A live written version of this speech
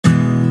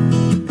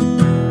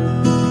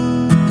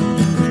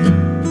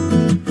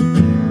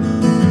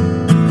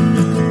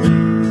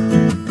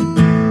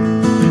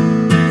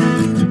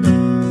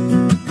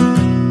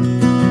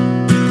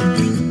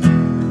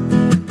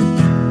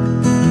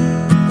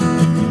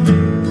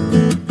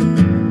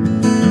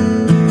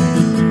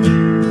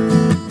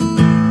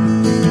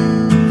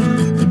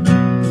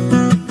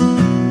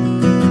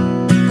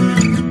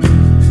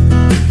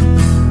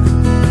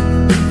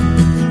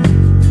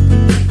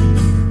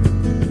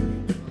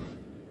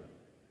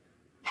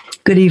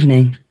Good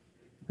evening.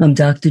 I'm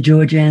Dr.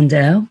 George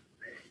Andow,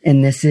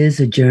 and this is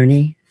A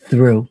Journey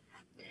Through.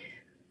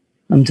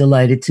 I'm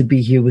delighted to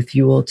be here with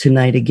you all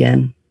tonight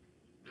again.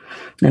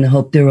 And I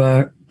hope there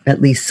are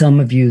at least some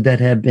of you that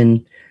have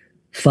been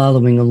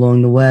following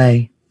along the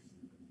way.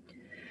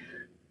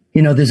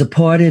 You know, there's a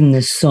part in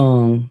this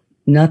song,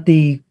 not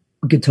the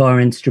guitar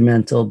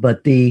instrumental,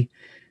 but the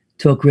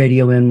Talk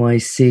Radio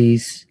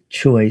NYC's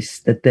choice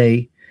that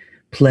they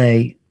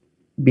play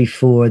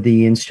before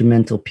the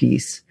instrumental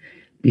piece,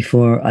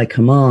 before I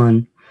come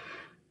on.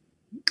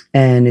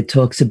 And it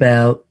talks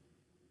about,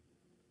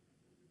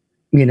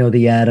 you know,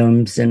 the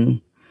atoms and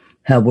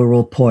how we're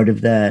all part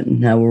of that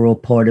and how we're all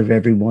part of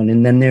everyone.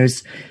 And then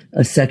there's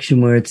a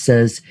section where it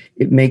says,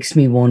 it makes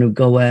me want to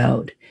go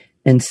out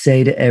and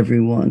say to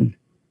everyone,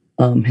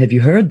 have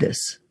you heard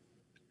this?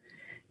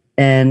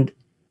 And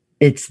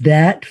it's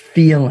that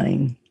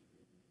feeling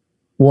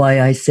why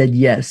I said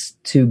yes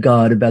to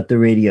God about the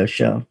radio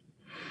show,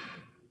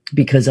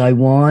 because I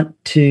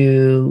want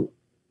to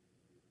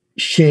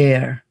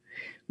share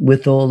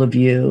with all of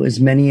you, as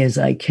many as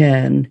I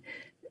can,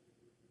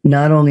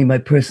 not only my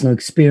personal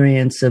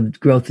experience of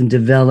growth and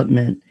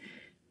development,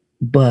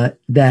 but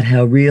that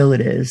how real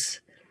it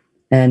is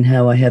and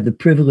how I have the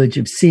privilege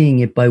of seeing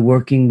it by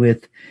working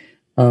with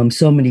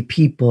so many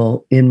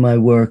people in my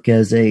work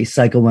as a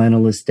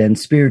psychoanalyst and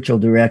spiritual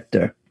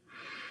director.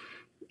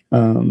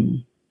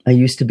 I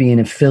used to be an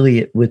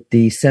affiliate with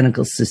the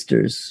Senecal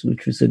Sisters,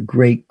 which was a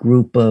great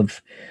group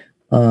of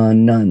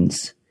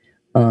nuns,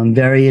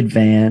 very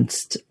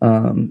advanced,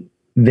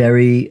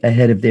 very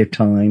ahead of their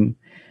time.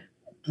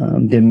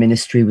 Their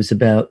ministry was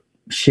about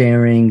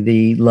sharing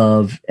the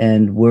love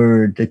and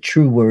word, the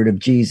true word of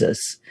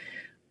Jesus,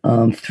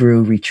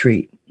 through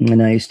retreat.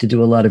 And I used to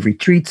do a lot of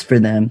retreats for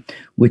them,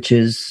 which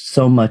is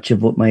so much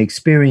of what my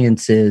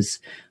experience is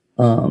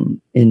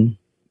in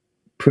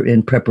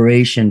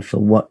preparation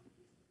for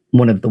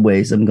one of the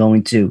ways I'm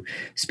going to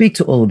speak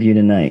to all of you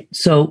tonight.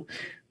 So,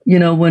 you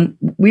know, when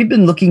we've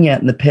been looking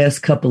at in the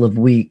past couple of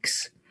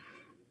weeks,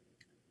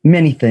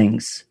 many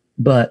things,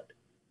 but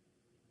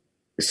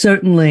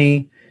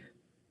certainly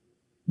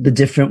the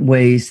different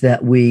ways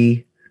that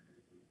we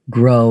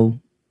grow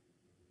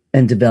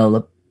and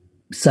develop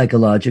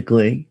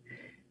psychologically,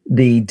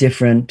 the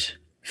different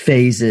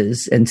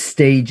phases and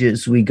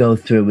stages we go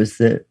through as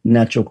the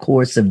natural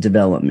course of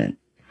development.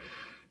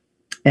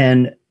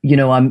 And, you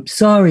know, I'm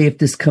sorry if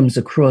this comes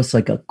across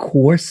like a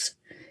course.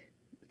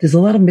 There's a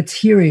lot of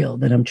material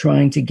that I'm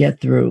trying to get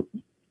through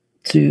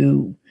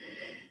to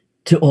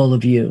all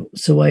of you.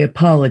 So I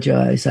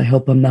apologize. I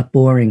hope I'm not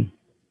boring.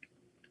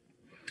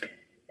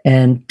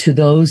 And to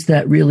those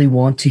that really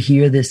want to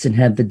hear this and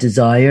have the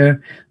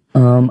desire,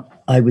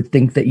 I would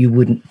think that you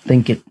wouldn't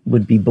think it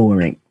would be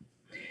boring.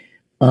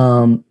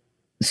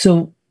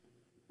 So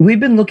we've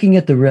been looking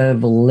at the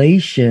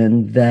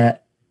revelation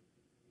that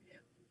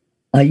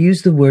I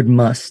use the word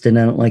must, and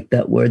I don't like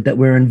that word, that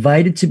we're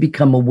invited to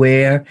become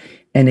aware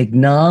and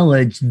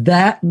acknowledge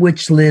that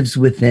which lives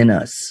within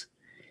us,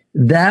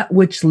 that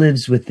which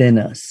lives within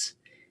us,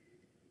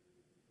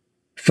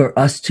 for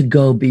us to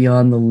go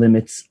beyond the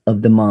limits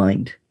of the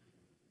mind.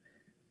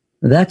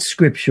 That's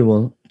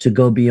scriptural, to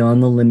go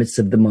beyond the limits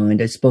of the mind.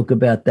 I spoke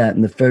about that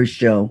in the first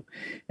show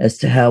as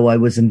to how I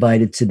was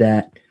invited to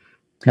that,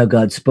 how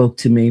God spoke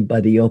to me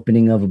by the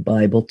opening of a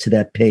Bible to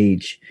that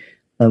page.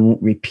 I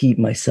won't repeat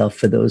myself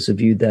for those of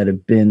you that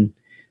have been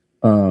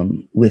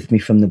with me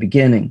from the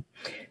beginning.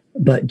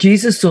 But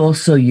Jesus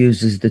also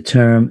uses the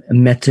term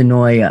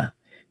metanoia,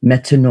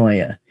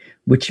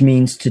 which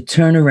means to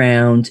turn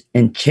around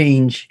and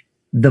change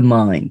the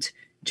mind,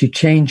 to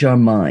change our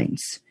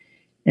minds.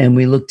 And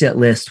we looked at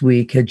last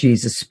week how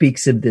Jesus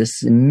speaks of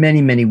this in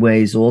many, many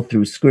ways all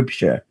through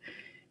Scripture.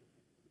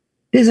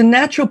 There's a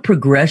natural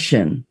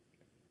progression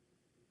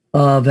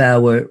of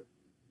our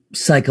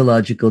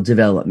psychological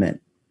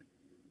development.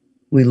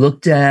 We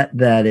looked at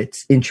that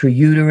it's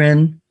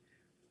intrauterine,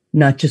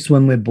 not just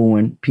when we're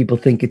born. People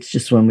think it's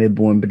just when we're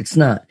born, but it's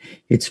not.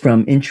 It's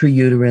from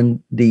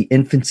intrauterine, the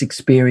infant's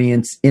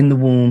experience in the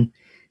womb,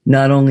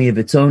 not only of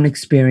its own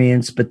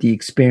experience, but the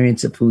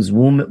experience of whose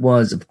womb it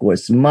was, of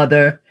course,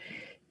 mother.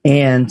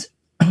 And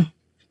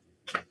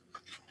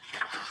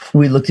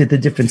we looked at the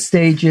different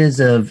stages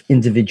of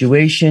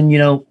individuation. You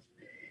know,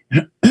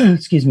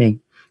 excuse me.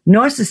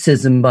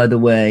 Narcissism, by the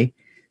way,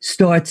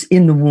 starts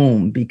in the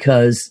womb,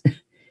 because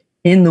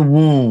in the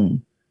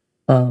womb,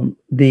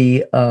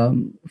 the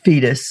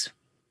fetus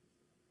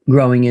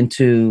growing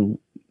into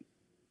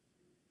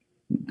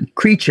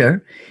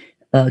creature,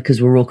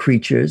 because we're all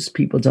creatures.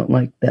 People don't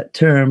like that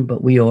term,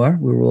 but we are.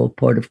 We're all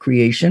part of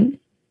creation.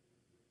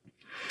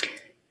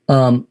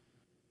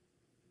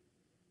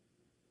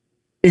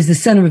 Is the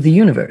center of the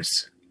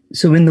universe.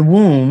 So in the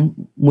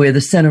womb, we're the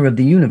center of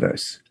the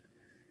universe.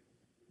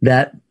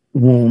 That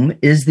womb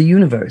is the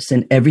universe,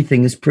 and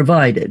everything is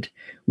provided.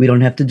 We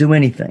don't have to do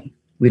anything.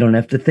 We don't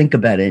have to think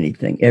about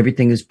anything.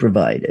 Everything is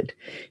provided.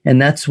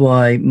 And that's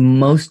why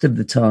most of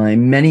the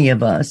time, many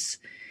of us,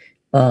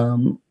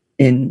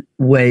 in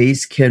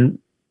ways, can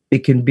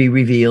it can be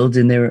revealed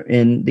in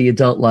the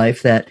adult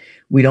life that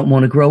we don't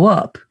want to grow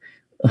up.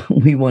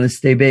 We want to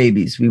stay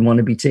babies. We want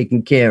to be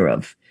taken care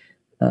of.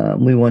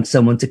 We want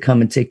someone to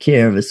come and take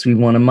care of us. We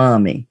want a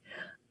mommy.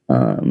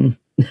 But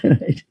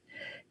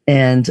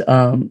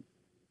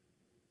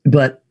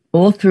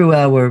all through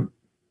our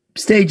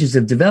stages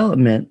of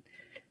development,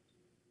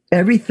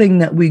 everything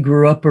that we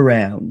grew up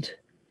around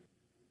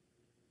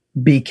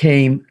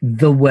became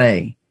the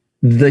way,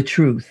 the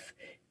truth,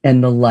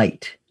 and the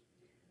light.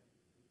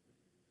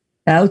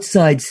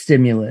 Outside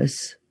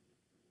stimulus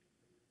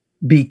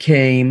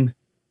became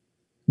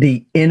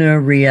the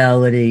inner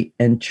reality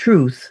and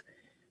truth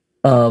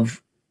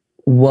of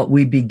what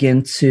we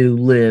begin to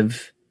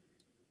live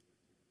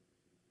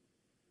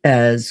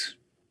as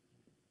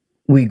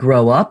we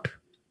grow up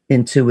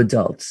into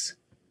adults.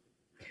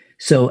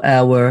 So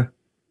our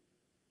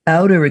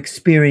outer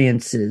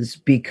experiences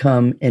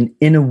become an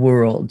inner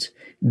world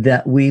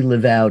that we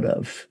live out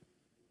of.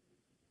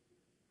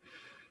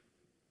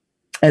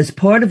 As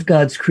part of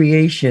God's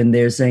creation,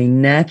 there's a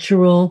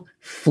natural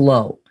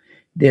flow.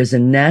 There's a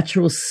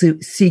natural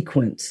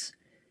sequence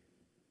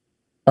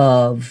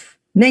of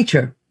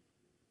nature,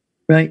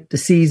 right? The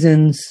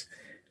seasons,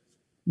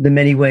 the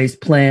many ways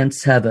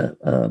plants have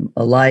a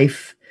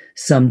life.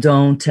 Some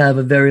don't have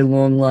a very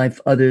long life.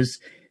 Others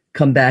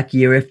come back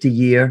year after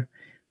year.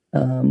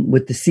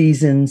 With the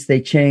seasons,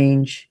 they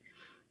change,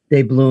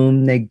 they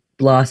bloom, they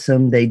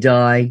blossom, they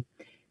die.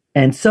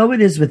 And so it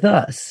is with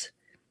us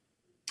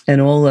and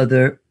all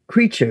other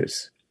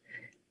creatures.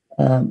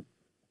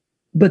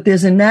 But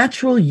there's a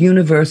natural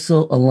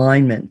universal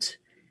alignment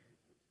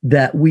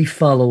that we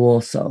follow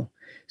also.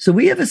 So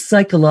we have a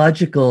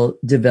psychological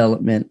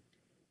development,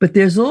 but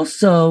there's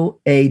also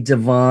a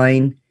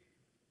divine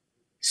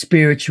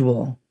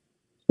spiritual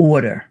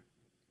order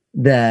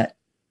that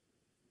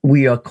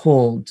we are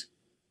called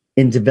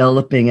in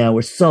developing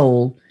our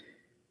soul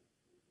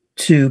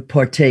to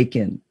partake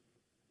in,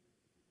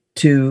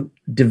 to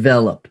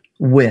develop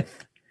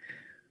with.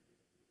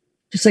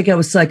 Just like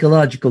our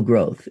psychological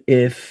growth,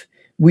 if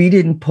we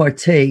didn't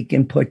partake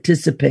and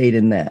participate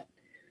in that,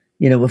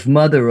 if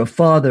mother or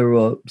father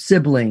or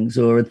siblings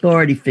or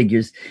authority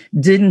figures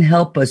didn't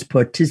help us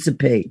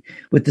participate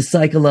with the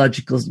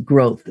psychological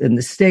growth and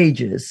the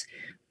stages,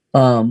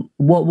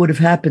 what would have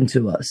happened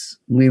to us?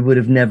 We would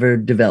have never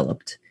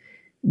developed.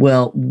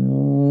 Well,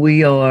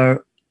 we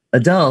are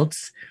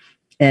adults,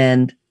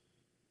 and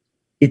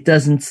it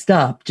doesn't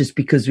stop just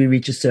because we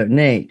reach a certain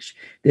age.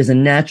 There's a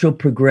natural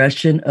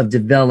progression of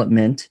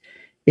development.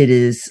 It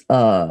is,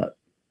 there's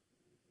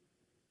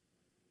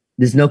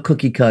no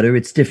cookie cutter.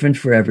 It's different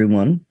for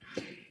everyone.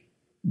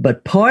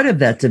 But part of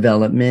that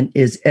development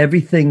is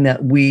everything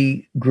that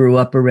we grew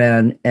up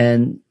around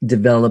and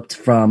developed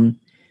from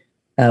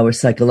our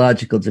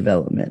psychological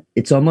development.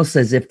 It's almost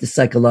as if the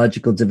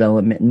psychological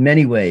development in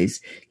many ways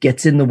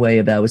gets in the way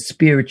of our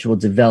spiritual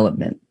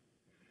development.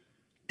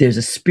 There's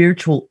a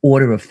spiritual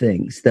order of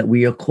things that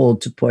we are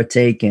called to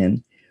partake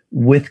in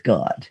with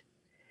God,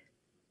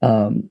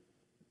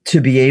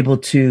 to be able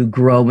to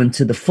grow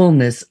into the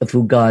fullness of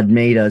who God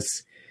made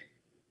us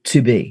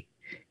to be.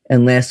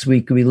 And last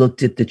week we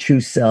looked at the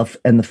true self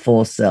and the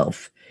false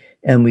self,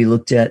 and we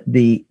looked at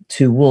the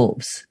two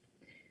wolves.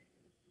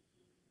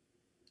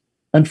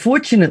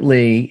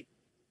 Unfortunately,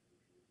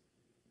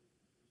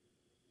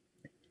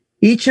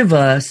 each of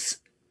us,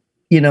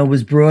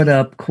 was brought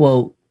up,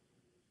 quote,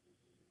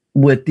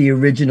 with the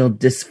original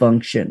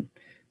dysfunction.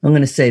 I'm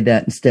going to say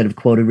that instead of,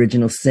 quote,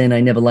 original sin.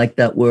 I never liked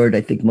that word.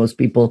 I think most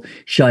people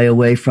shy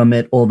away from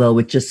it, although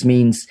it just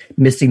means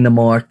missing the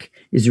mark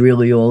is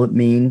really all it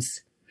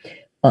means.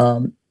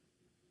 And,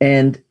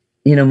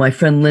 my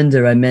friend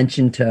Linda, I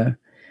mentioned her,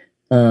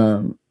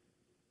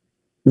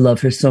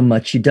 love her so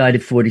much. She died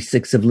at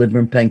 46 of liver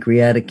and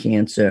pancreatic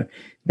cancer.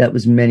 That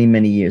was many,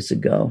 many years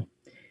ago.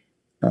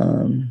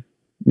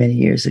 Many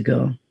years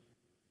ago.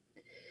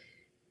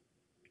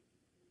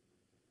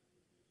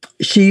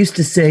 She used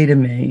to say to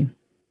me,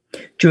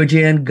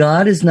 Georgianne,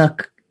 God is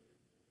not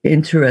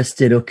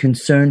interested or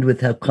concerned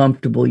with how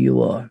comfortable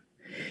you are.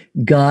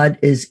 God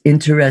is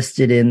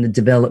interested in the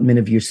development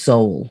of your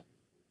soul.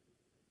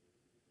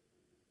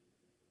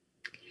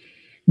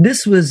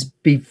 This was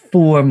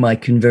before my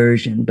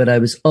conversion, but I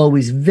was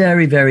always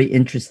very, very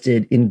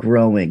interested in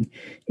growing,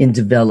 in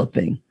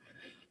developing,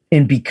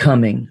 in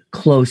becoming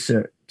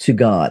closer to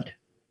God.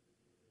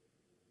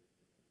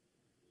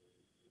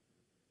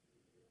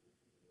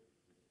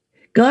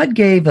 God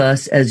gave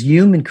us as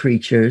human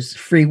creatures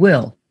free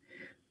will.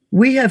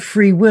 We have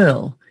free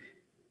will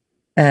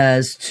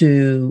as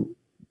to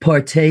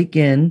partake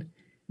in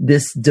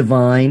this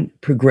divine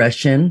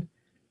progression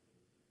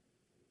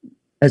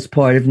as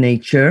part of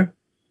nature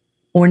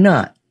or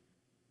not.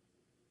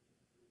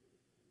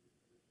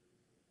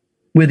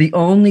 We're the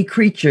only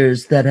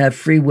creatures that have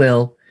free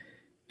will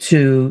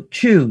to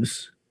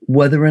choose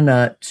whether or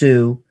not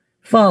to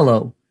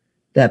follow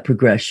that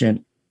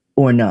progression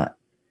or not,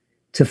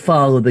 to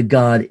follow the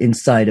God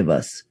inside of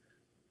us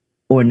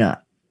or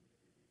not.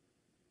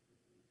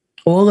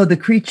 All other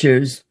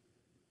creatures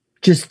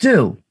just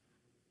do.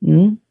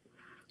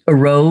 A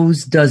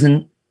rose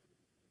doesn't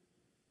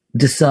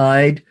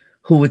decide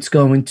who it's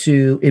going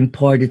to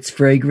impart its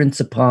fragrance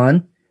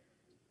upon.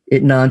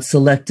 It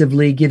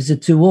non-selectively gives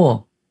it to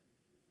all.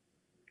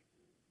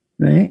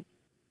 Right?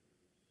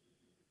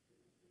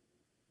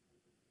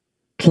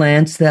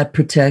 Plants that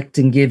protect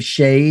and give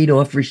shade,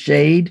 offer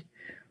shade,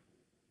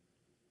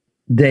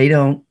 they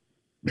don't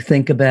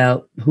think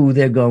about who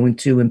they're going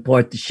to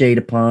impart the shade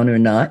upon or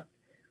not.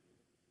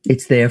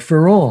 It's there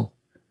for all.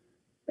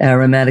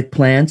 Aromatic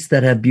plants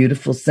that have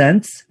beautiful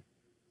scents,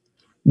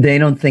 they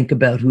don't think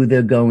about who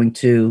they're going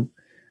to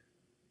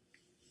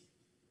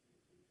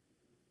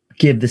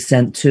give the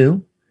scent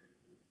to.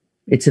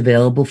 It's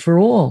available for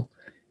all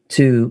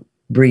to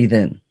breathe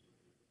in.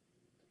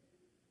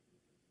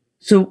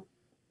 So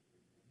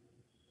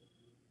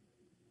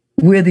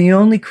we're the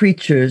only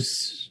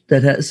creatures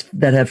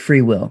that have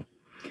free will.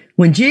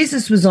 When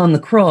Jesus was on the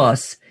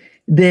cross,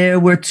 there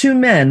were two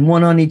men,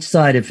 one on each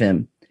side of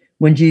him,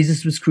 when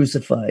Jesus was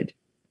crucified.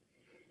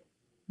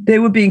 They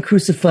were being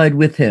crucified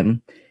with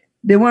him.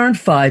 There weren't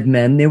 5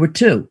 men, there were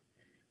 2.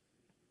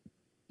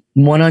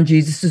 One on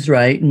Jesus'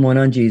 right and one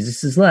on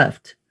Jesus'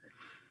 left.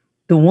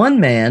 The one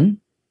man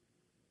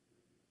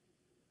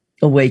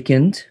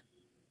awakened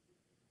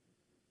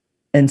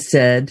and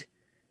said,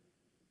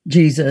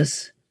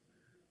 Jesus,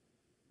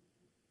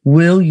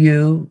 will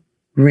you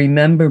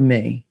remember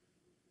me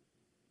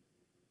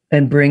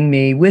and bring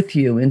me with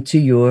you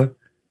into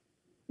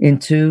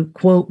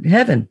quote,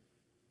 heaven?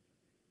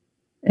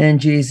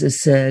 And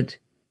Jesus said,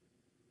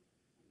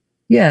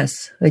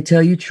 yes, I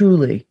tell you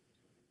truly,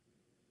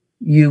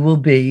 you will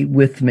be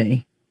with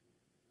me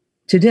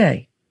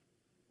today.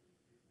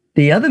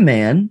 The other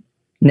man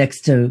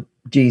next to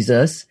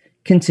Jesus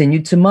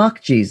continued to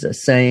mock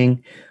Jesus,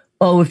 saying,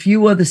 oh, if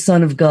you are the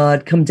Son of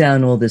God, come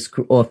down off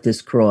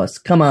this cross.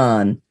 Come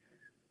on.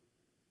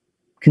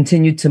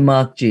 Continued to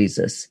mock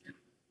Jesus.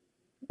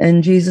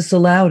 And Jesus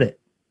allowed it.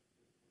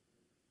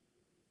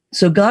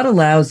 So God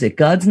allows it.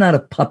 God's not a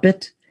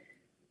puppet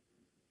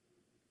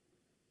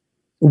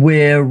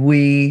where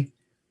we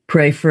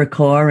pray for a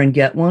car and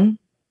get one.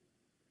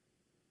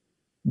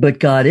 But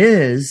God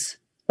is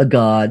a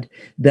God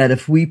that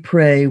if we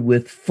pray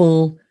with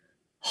full,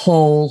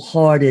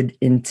 wholehearted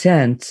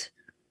intent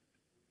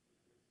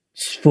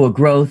for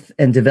growth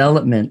and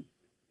development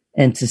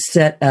and to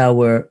set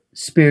our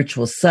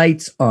spiritual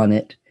sights on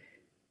it,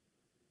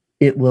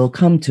 it will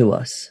come to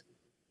us.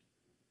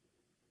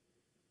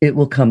 It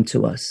will come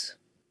to us.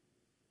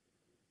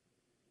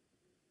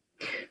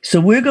 So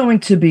we're going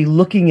to be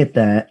looking at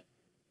that.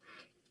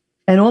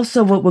 And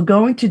also what we're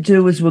going to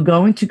do is we're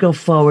going to go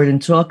forward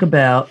and talk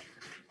about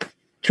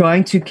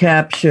trying to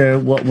capture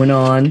what went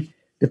on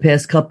the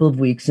past couple of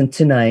weeks and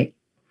tonight.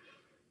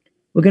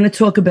 We're going to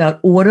talk about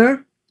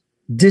order,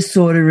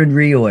 disorder, and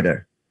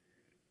reorder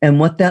and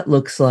what that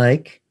looks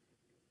like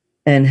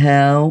and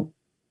how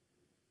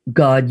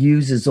God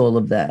uses all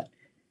of that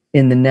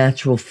in the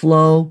natural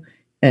flow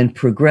and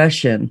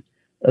progression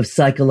of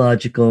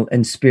psychological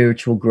and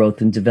spiritual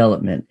growth and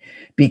development,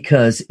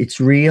 because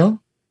it's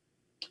real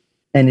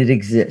and it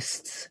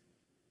exists.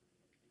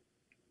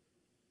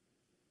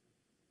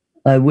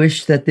 I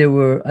wish that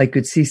I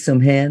could see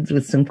some hands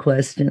with some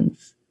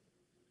questions,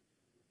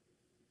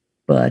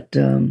 but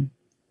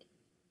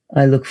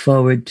I look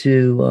forward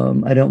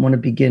to, I don't want to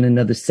begin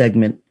another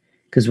segment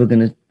because we're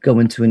going to go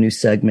into a new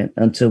segment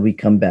until we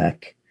come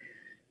back.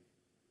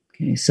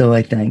 Okay, so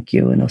I thank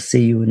you, and I'll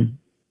see you in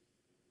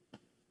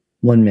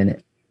 1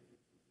 minute.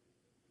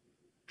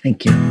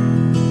 Thank you.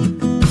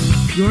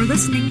 You're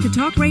listening to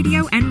Talk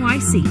Radio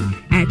NYC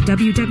at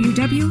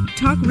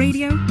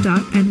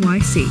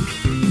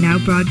www.talkradio.nyc. Now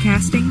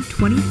broadcasting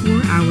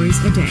 24 hours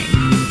a day.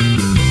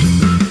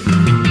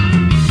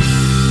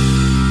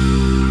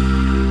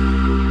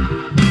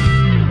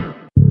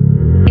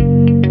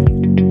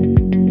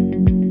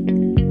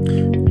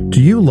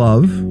 Do you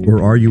love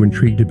or are you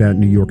intrigued about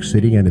New York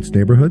City and its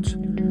neighborhoods?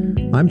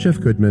 I'm Jeff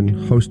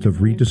Goodman, host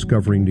of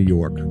Rediscovering New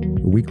York,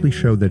 a weekly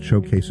show that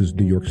showcases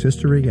New York's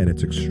history and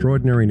its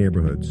extraordinary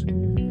neighborhoods.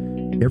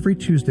 Every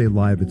Tuesday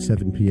live at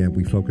 7 p.m.,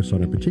 we focus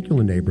on a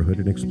particular neighborhood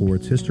and explore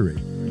its history,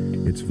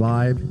 its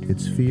vibe,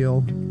 its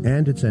feel,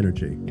 and its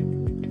energy.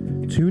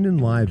 Tune in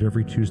live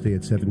every Tuesday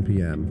at 7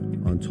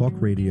 p.m. on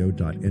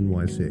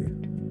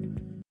talkradio.nyc.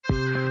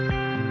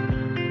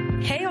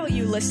 Hey, all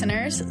you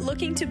listeners,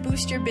 looking to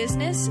boost your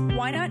business?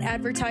 Why not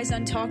advertise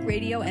on Talk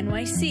Radio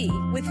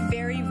NYC with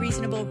very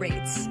reasonable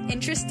rates?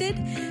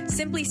 Interested?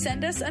 Simply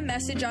send us a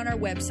message on our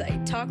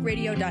website,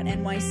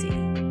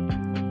 talkradio.nyc.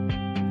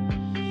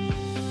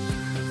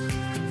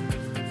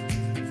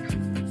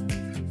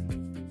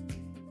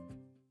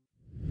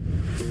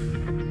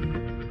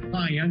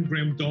 Hi, I'm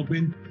Graham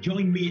Dobbin.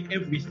 Join me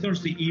every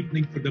Thursday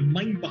evening for the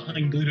Mind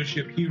Behind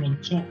Leadership here on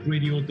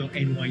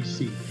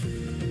talkradio.nyc.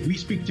 We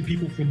speak to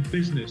people from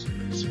business,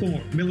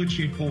 sport,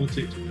 military and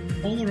politics,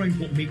 all around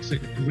what makes a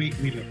great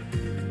leader.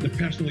 The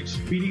personal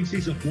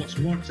experiences of what's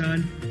worked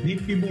and,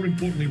 maybe more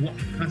importantly, what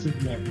hasn't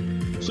worked.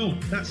 So,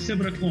 that's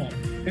 7 o'clock.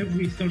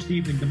 Every Thursday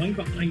evening, the Mind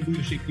Behind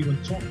Leadership here on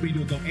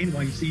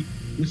talkradio.nyc.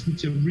 Listen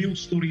to real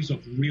stories of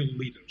real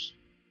leaders.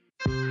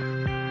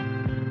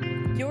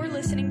 You're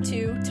listening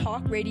to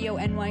Talk Radio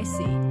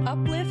NYC.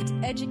 Uplift,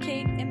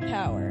 educate,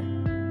 empower.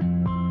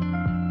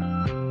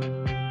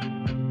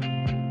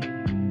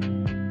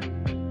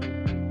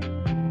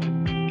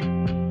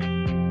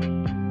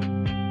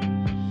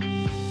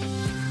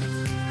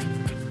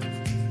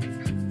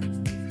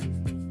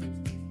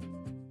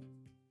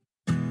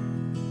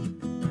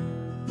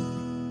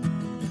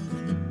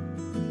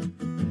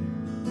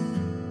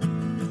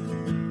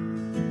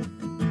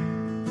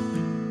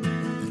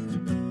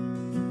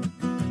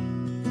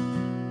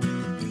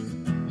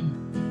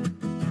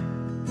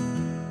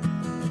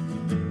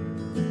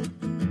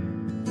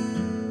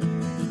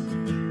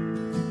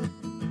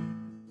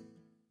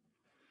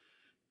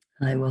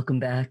 Hi, welcome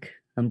back.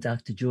 I'm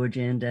Dr. George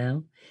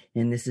Andow,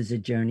 and this is A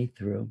Journey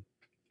Through.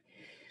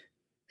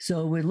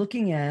 So we're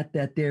looking at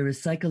that there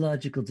is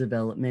psychological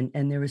development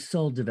and there is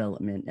soul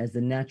development as the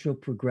natural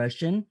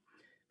progression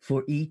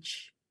for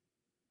each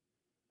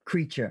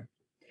creature.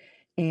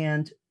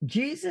 And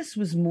Jesus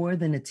was more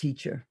than a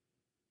teacher.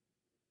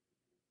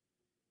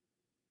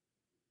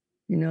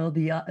 You know,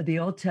 the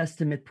Old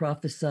Testament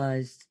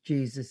prophesied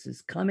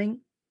Jesus'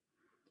 coming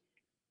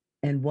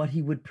and what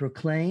he would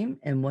proclaim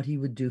and what he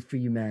would do for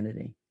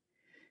humanity.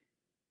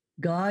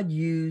 God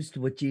used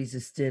what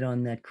Jesus did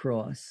on that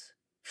cross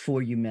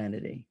for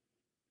humanity.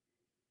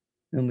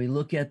 And we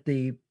look at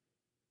the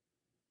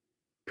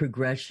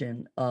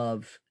progression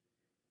of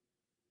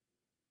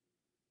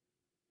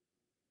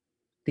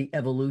the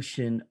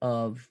evolution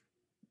of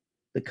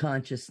the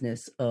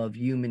consciousness of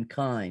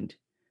humankind.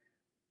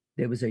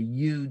 There was a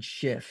huge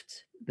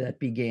shift that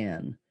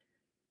began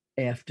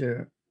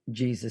after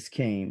Jesus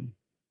came.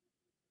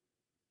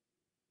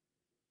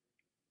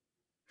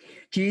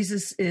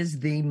 Jesus is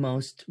the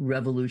most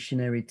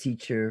revolutionary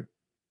teacher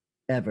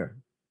ever.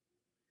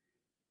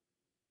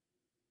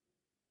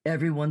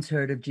 Everyone's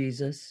heard of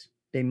Jesus.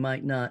 They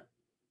might not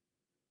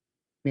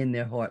in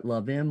their heart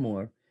love him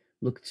or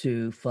look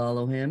to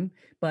follow him.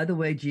 By the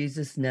way,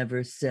 Jesus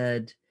never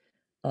said,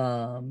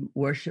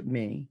 worship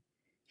me.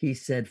 He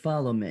said,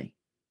 follow me.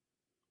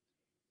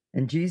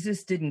 And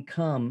Jesus didn't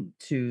come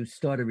to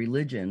start a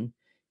religion.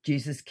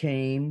 Jesus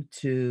came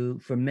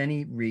for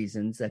many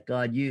reasons that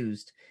God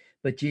used,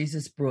 but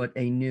Jesus brought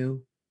a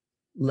new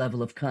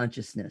level of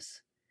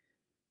consciousness.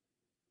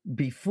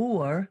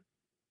 Before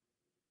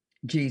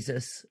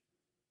Jesus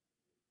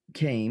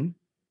came,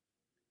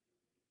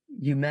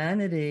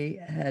 humanity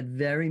had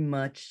very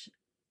much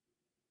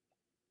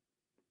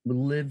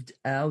lived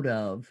out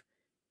of,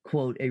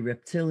 quote, a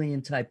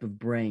reptilian type of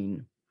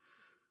brain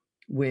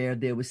where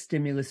there was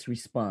stimulus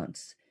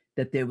response,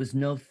 that there was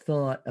no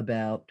thought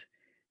about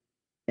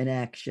an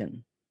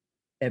action.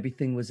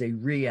 Everything was a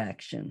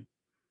reaction.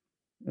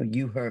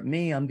 You hurt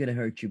me, I'm going to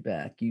hurt you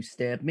back. You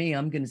stab me,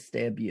 I'm going to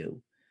stab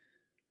you.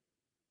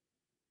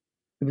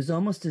 It was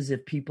almost as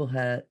if people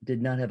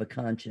did not have a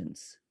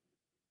conscience.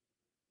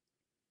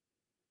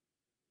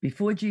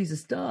 Before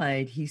Jesus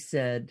died, he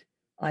said,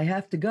 I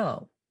have to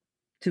go.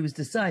 To his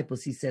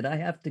disciples, he said, I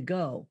have to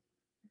go.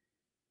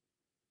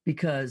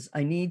 Because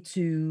I need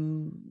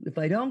to, if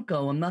I don't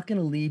go, I'm not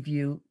going to leave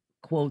you,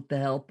 quote, the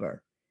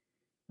helper.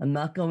 I'm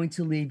not going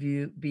to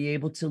be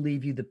able to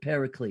leave you the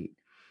paraclete.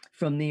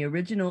 From the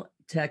original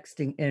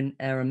texting in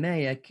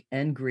Aramaic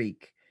and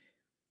Greek,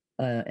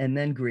 and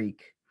then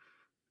Greek,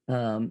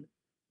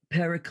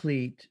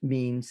 paraclete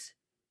means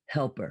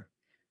helper.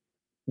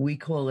 We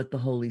call it the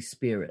Holy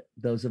Spirit,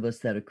 those of us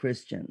that are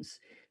Christians,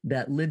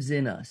 that lives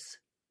in us.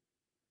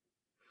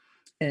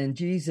 And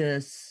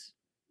Jesus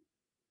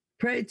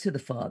prayed to the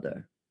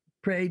Father,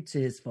 prayed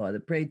to his Father,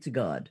 prayed to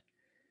God.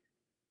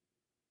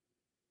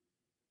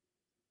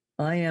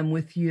 I am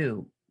with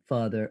you,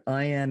 Father.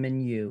 I am in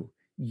you.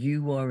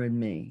 You are in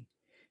me.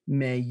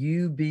 May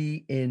you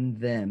be in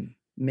them.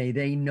 May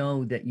they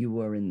know that you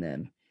are in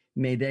them.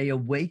 May they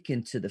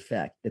awaken to the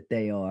fact that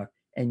they are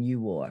and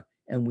you are,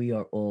 and we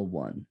are all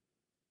one.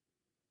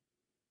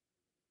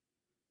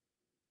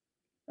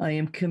 I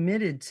am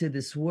committed to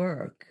this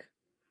work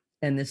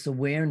and this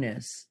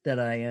awareness that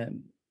I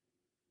am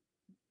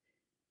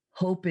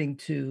hoping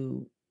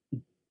to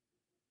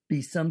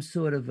be some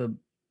sort of a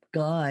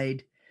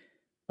guide.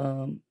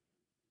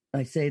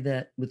 I say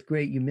that with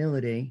great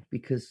humility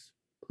because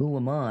who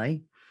am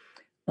I?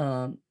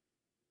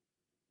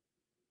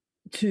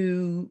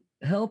 To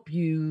help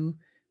you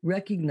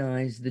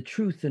recognize the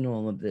truth in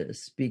all of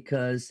this,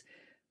 because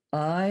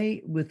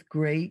I, with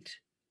great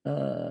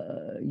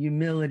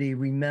humility,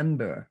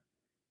 remember,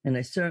 and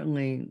I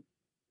certainly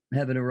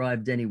haven't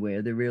arrived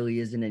anywhere. There really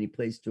isn't any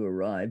place to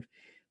arrive,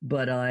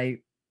 but I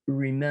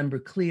remember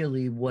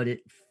clearly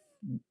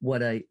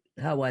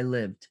how I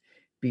lived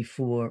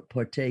before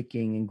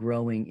partaking and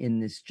growing in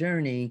this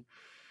journey,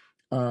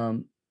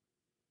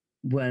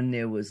 when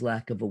there was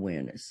lack of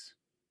awareness,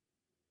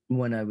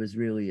 when I was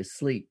really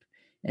asleep,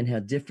 and how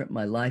different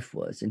my life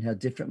was and how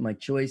different my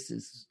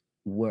choices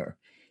were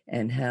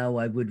and how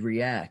I would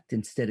react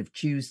instead of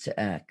choose to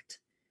act.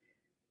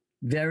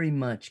 very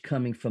much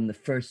coming from the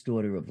first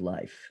order of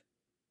life.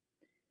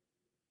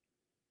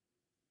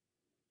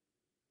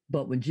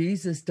 But when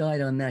Jesus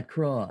died on that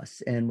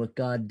cross and what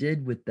God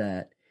did with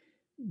that,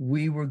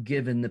 we were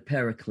given the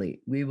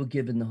Paraclete. We were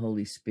given the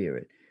Holy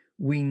Spirit.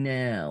 We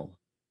now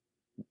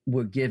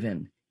were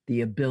given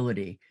the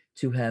ability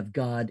to have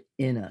God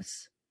in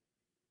us,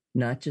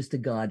 not just a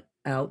God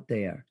out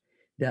there,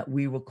 that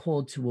we were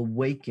called to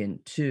awaken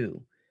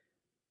to,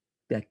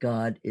 that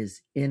God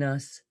is in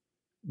us,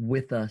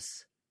 with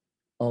us,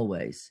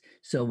 always.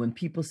 So when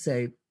people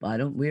say,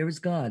 where is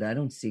God? I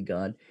don't see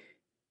God.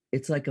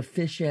 It's like a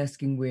fish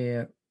asking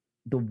where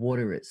the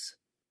water is.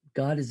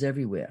 God is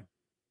everywhere,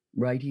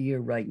 right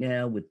here, right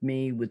now, with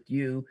me, with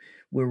you.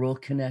 We're all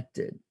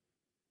connected.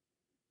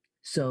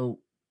 So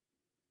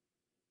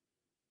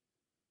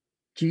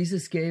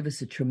Jesus gave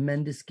us a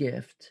tremendous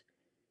gift,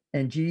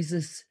 and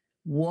Jesus,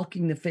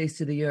 walking the face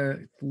of the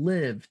earth,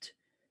 lived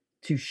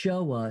to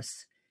show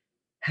us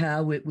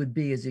how it would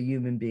be as a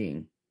human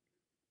being.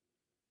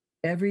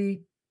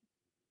 Every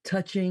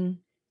touching,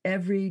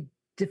 every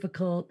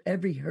difficult,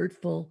 every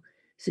hurtful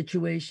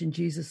situation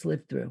Jesus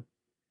lived through.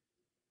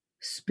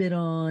 Spit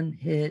on,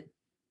 hit,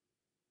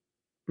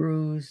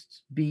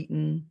 bruised,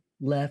 beaten,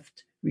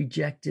 left,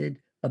 rejected,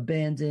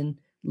 abandoned,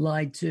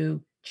 lied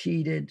to,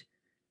 cheated,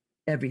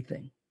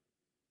 everything.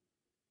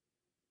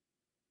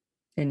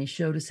 And he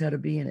showed us how to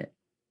be in it,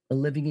 a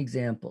living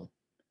example.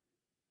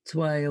 That's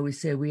why I always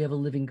say we have a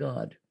living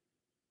God.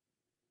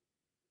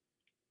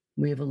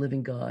 We have a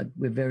living God.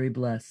 We're very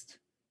blessed.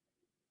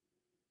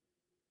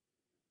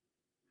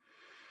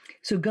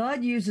 So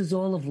God uses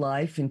all of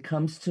life and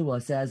comes to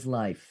us as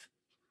life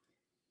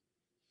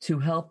to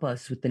help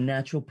us with the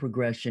natural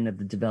progression of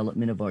the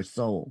development of our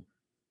soul.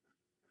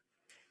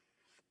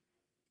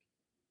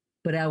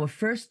 But our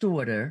first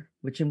order,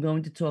 which I'm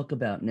going to talk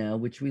about now,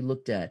 which we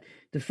looked at,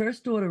 the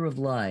first order of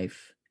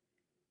life,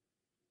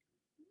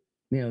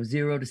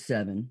 0 to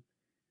 7,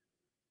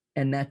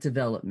 and that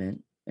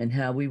development and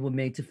how we were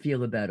made to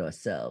feel about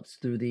ourselves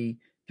through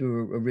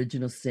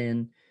original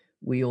sin.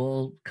 We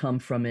all come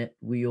from it.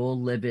 We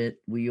all live it.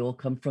 We all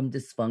come from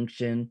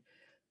dysfunction.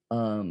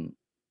 All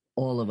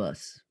of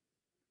us.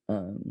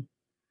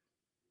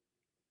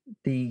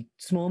 The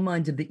small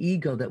mind of the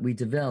ego that we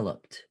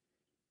developed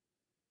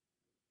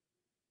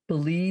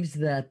believes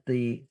that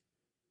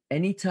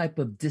any type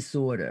of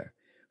disorder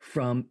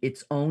from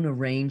its own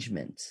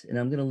arrangement, and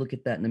I'm going to look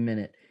at that in a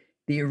minute,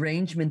 the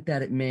arrangement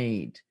that it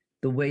made,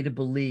 the way to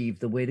believe,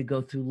 the way to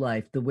go through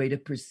life, the way to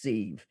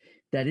perceive,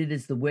 that it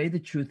is the way, the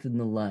truth, and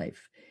the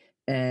life.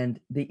 And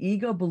the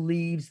ego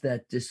believes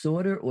that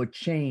disorder or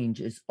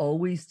change is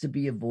always to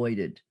be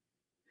avoided.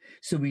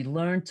 So we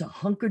learn to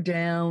hunker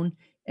down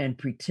and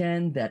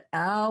pretend that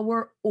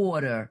our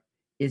order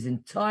is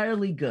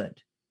entirely good.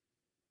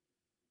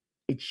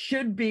 It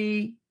should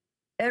be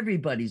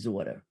everybody's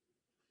order.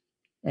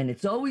 And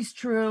it's always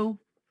true,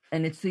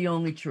 and it's the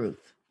only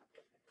truth.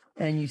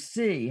 And you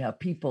see how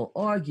people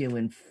argue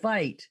and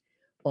fight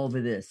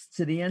over this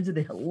to the end of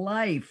their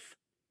life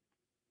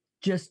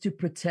just to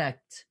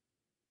protect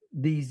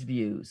these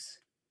views.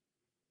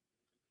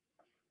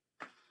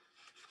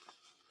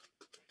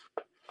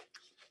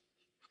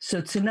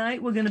 So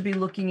tonight we're going to be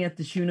looking at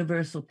this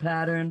universal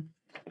pattern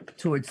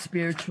towards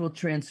spiritual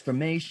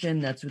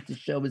transformation. That's what the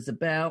show is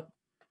about.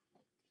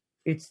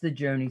 It's the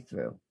journey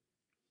through.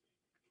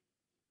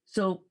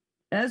 So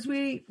as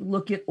we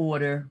look at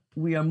order,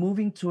 we are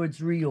moving towards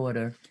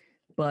reorder,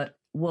 but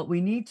what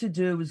we need to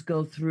do is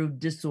go through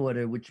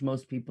disorder, which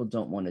most people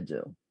don't want to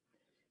do.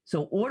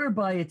 So order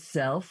by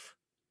itself,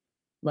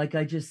 like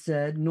I just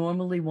said,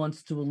 normally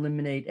wants to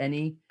eliminate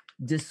any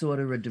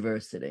disorder or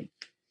diversity,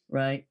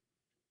 right?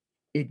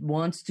 It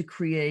wants to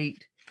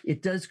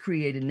it does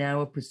create a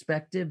narrow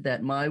perspective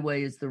that my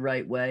way is the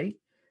right way.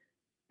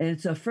 And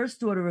it's our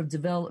first order of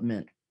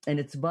development, and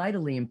it's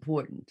vitally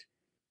important.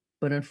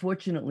 But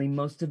unfortunately,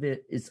 most of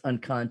it is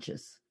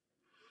unconscious.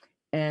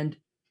 And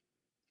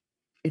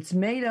it's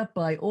made up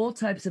by all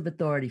types of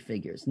authority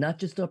figures, not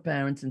just our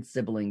parents and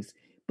siblings,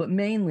 but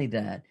mainly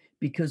that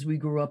because we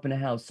grew up in a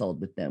household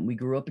with them. We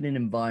grew up in an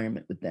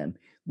environment with them.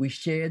 We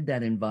shared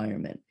that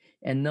environment.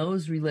 And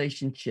those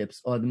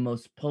relationships are the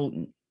most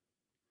potent.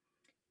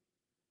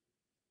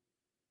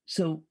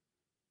 So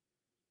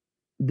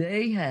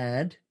they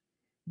had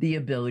the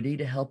ability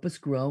to help us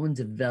grow and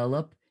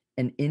develop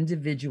an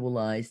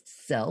individualized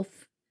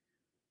self,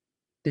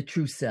 the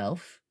true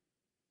self,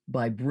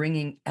 by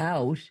bringing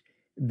out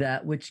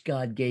that which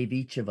God gave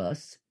each of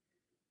us,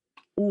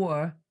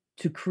 or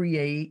to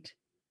create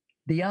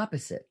the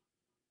opposite,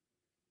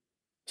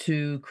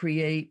 to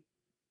create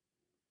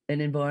an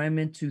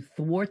environment to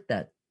thwart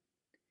that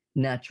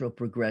natural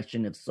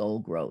progression of soul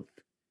growth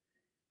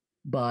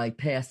by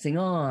passing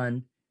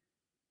on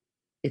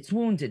its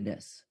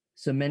woundedness.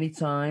 So many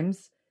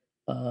times,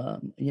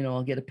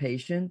 I'll get a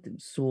patient who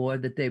swore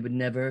that they would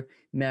never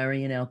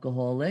marry an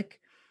alcoholic.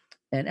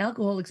 And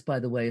alcoholics, by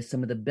the way, are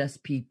some of the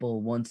best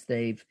people once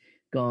they've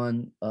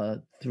gone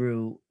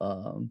through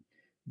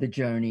the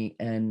journey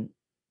and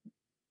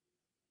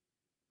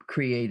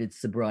created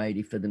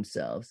sobriety for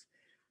themselves,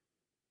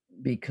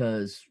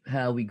 because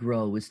how we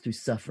grow is through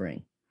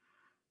suffering.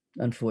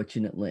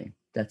 Unfortunately,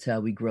 that's how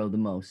we grow the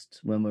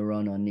most, when we're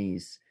on our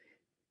knees.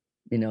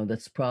 You know,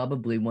 that's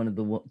probably one of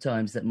the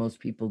times that most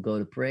people go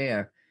to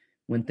prayer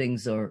when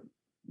things are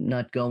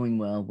not going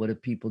well. What do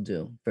people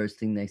do? First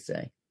thing they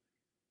say,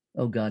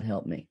 "Oh, God,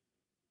 help me.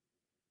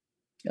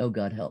 Oh,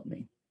 God, help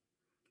me."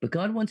 But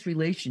God wants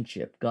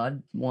relationship.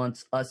 God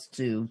wants us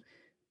to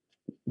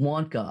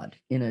want God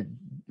in a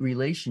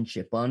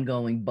relationship,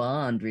 ongoing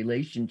bond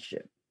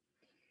relationship.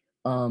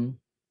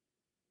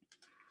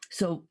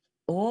 So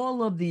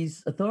all of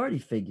these authority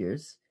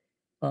figures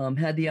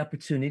had the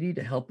opportunity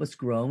to help us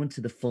grow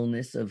into the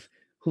fullness of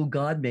who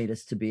God made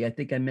us to be. I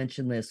think I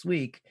mentioned last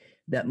week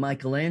that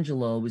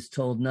Michelangelo was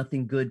told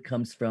nothing good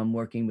comes from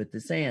working with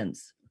his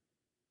hands.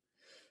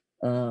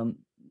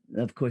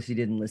 Of course, he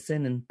didn't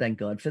listen, and thank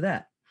God for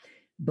that.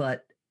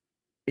 But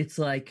it's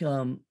like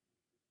a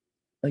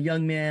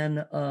young man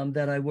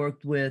that I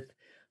worked with,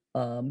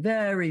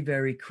 very,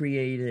 very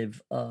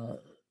creative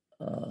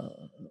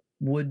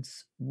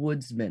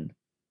woodsman,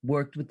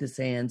 worked with his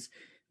hands,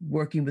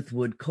 working with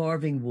wood,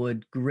 carving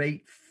wood,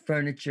 great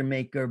furniture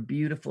maker,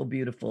 beautiful,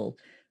 beautiful,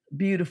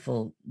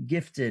 beautiful,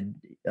 gifted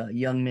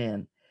young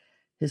man.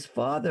 His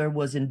father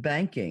was in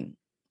banking,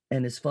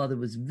 and his father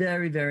was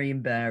very, very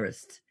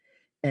embarrassed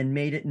and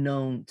made it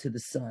known to the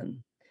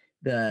son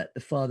that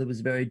the father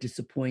was very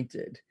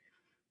disappointed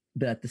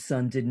that the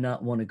son did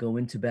not want to go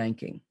into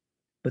banking,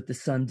 but the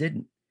son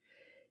didn't.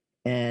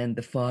 And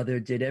the father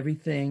did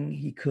everything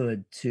he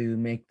could to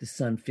make the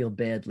son feel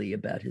badly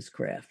about his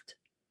craft.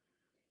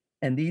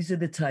 And these are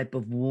the type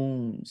of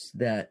wounds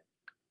that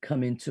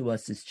come into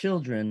us as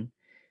children,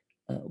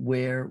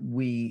 where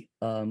we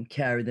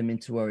carry them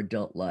into our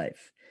adult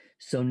life.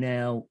 So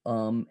now,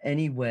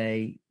 any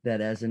way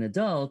that as an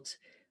adult,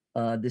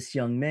 this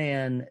young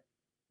man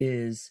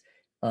is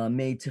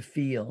made to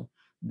feel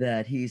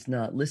that he's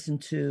not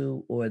listened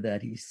to, or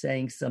that he's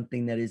saying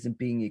something that isn't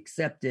being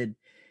accepted,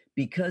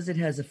 because it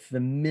has a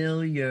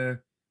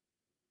familiar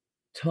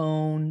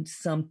tone,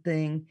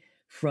 something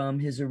from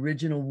his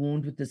original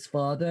wound with his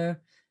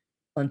father.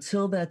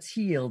 Until that's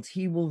healed,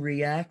 he will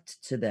react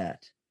to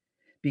that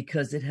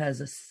because it has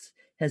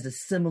a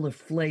similar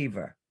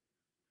flavor.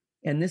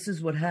 And this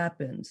is what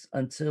happens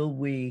until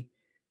we,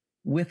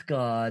 with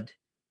God,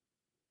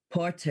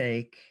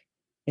 partake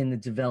in the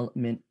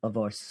development of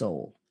our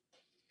soul.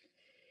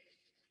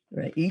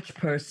 Right? Each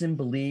person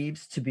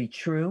believes to be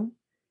true,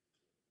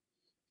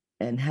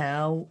 and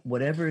how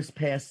whatever is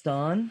passed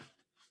on,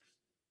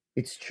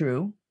 it's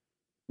true,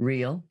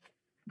 real.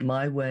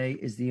 My way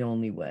is the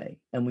only way.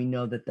 And we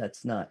know that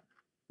that's not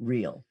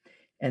real.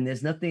 And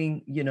there's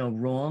nothing,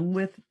 wrong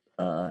with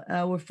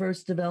our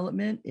first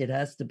development. It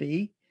has to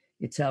be.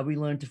 It's how we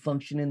learn to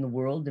function in the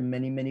world in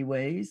many, many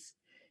ways.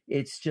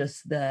 It's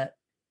just that,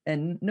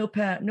 and no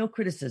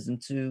criticism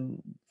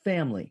to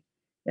family.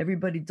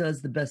 Everybody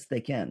does the best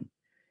they can.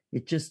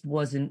 It just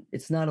wasn't,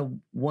 it's not a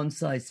one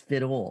size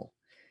fit all.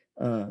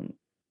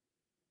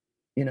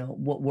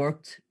 What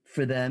worked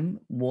for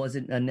them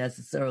wasn't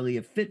necessarily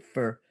a fit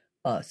for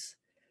us.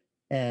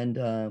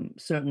 And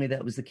certainly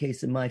that was the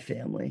case in my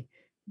family,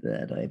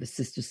 that I have a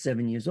sister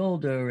 7 years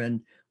older,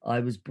 and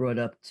I was brought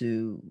up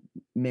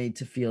made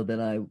to feel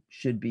that I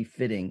should be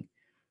fitting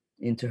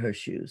into her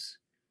shoes.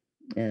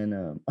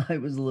 And I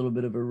was a little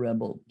bit of a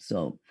rebel,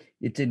 so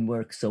it didn't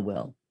work so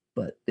well.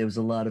 But there was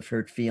a lot of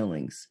hurt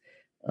feelings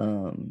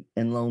and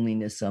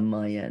loneliness on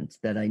my end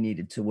that I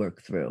needed to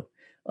work through.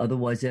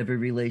 Otherwise, every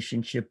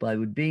relationship I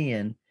would be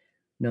in,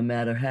 no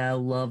matter how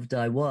loved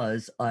I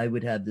was, I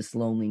would have this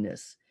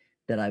loneliness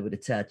that I would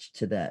attach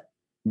to that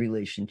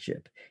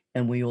relationship.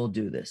 And we all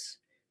do this.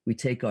 We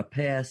take our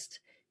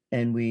past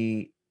and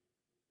we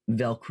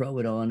Velcro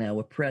it on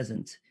our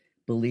present,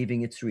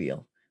 believing it's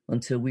real,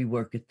 until we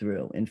work it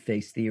through and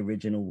face the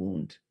original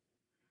wound.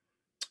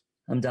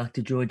 I'm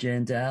Dr. George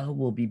Andow.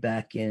 We'll be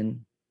back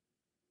in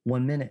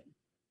 1 minute.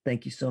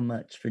 Thank you so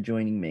much for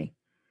joining me.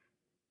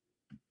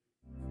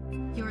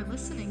 You're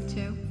listening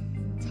to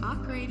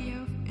Talk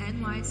Radio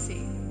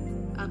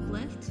NYC.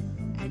 Uplift,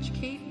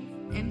 educate,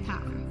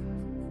 empower.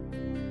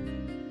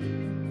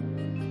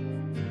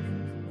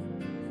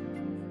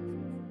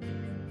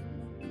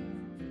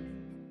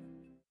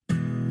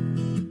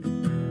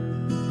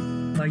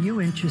 Are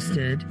you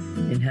interested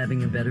in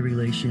having a better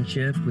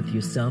relationship with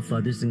yourself,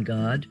 others, and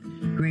God?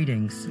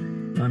 Greetings.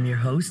 I'm your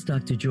host,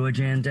 Dr. George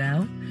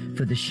Andow,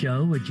 for the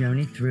show A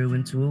Journey Through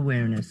into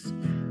Awareness.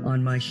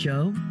 On my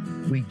show,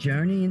 we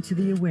journey into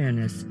the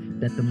awareness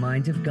that the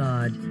mind of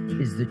God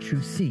is the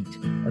true seat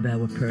of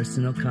our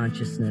personal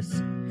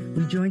consciousness.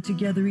 We join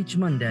together each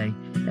Monday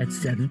at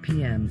 7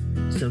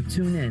 p.m., so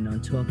tune in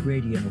on Talk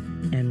Radio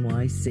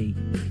NYC.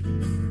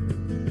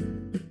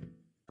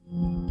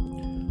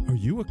 Are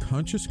you a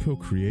conscious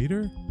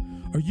co-creator?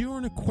 Are you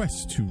on a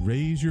quest to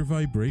raise your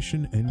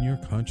vibration and your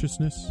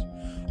consciousness?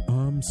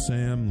 I'm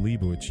Sam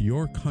Leibowitz,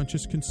 your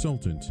conscious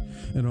consultant,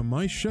 and on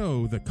my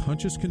show, The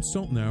Conscious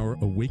Consultant Hour,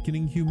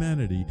 Awakening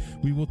Humanity,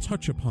 we will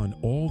touch upon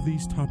all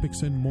these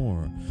topics and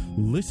more.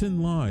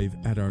 Listen live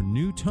at our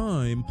new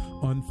time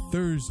on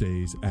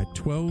Thursdays at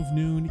 12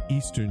 noon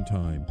Eastern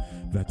Time.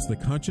 That's The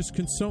Conscious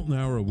Consultant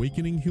Hour,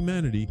 Awakening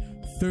Humanity,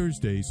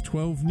 Thursdays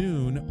 12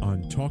 noon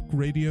on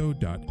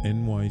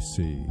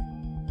talkradio.nyc.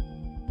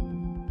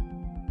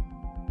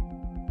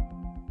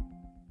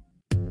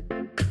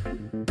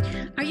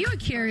 Are you a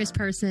curious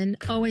person,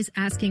 always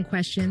asking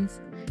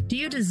questions? Do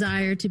you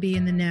desire to be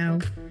in the know?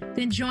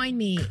 Then join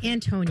me,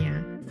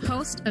 Antonia,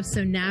 host of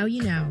So Now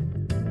You Know,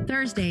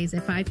 Thursdays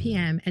at 5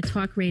 p.m. at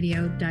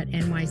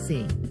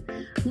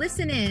talkradio.nyc.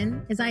 Listen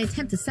in as I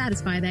attempt to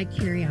satisfy that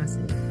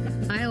curiosity.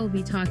 I will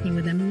be talking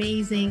with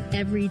amazing,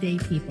 everyday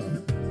people.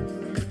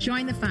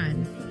 Join the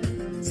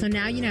fun. So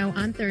Now You Know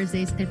on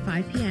Thursdays at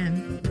 5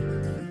 p.m.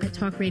 at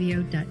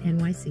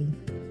talkradio.nyc.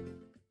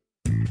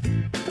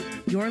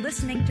 You're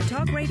listening to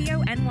Talk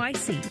Radio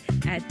NYC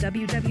at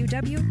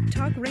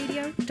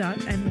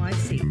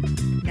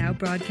www.talkradio.nyc. Now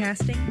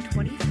broadcasting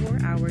 24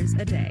 hours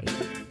a day.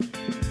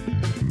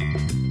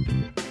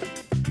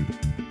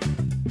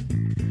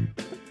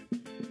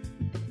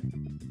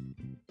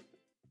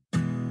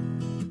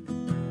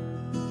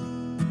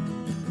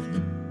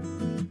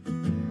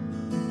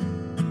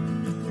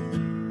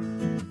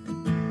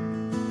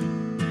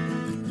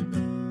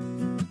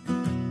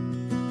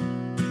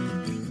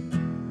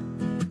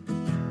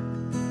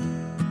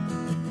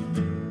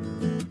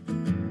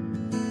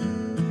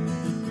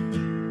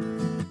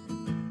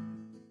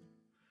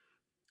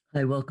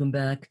 Hi, welcome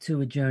back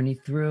to A Journey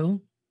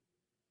Through.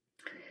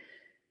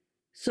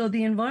 So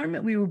the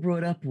environment we were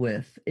brought up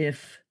with,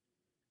 if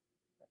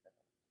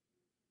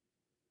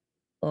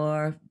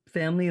our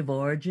family of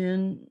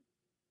origin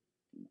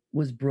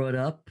was brought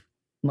up,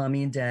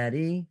 mommy and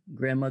daddy,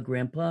 grandma,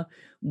 grandpa,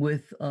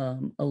 with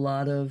a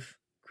lot of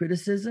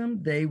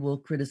criticism, they will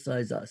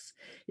criticize us.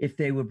 If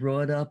they were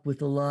brought up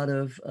with a lot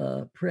of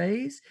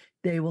praise,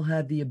 they will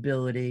have the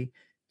ability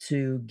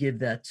to give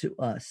that to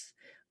us.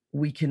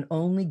 We can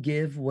only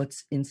give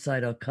what's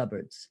inside our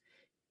cupboards.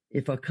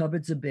 If our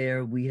cupboards are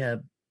bare, we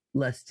have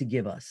less to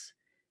give us.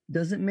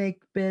 Doesn't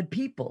make bad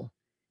people.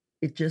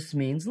 It just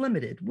means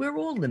limited. We're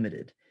all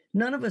limited.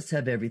 None of us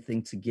have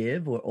everything to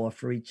give or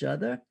offer each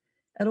other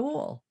at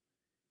all.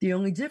 The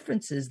only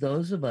difference is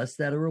those of us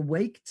that are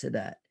awake to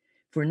that.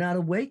 If we're not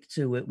awake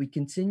to it, we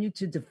continue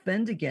to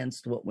defend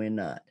against what we're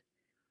not.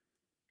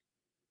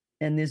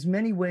 And there's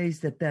many ways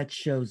that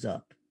shows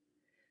up.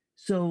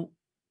 So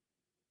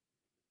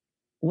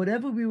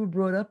whatever we were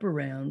brought up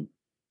around,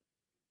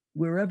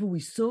 wherever we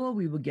saw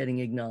we were getting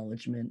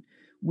acknowledgement,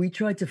 we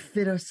tried to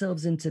fit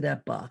ourselves into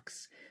that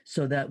box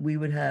so that we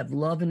would have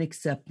love and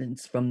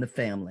acceptance from the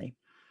family.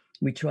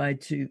 We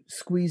tried to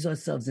squeeze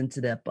ourselves into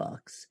that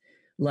box,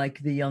 like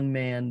the young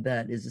man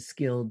that is a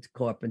skilled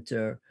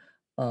carpenter,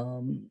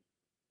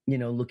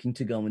 looking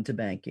to go into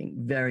banking,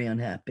 very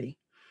unhappy.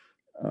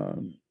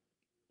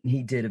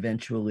 He did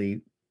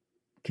eventually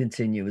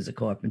continue as a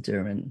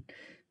carpenter and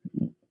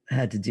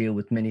had to deal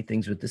with many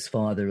things with his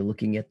father,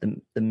 looking at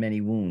the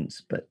many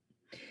wounds. But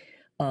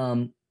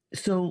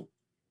so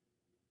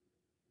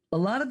a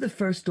lot of the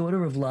first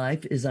order of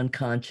life is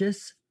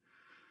unconscious.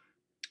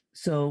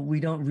 So we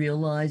don't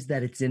realize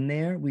that it's in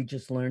there. We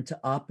just learn to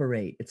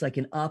operate. It's like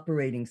an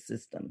operating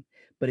system,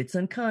 but it's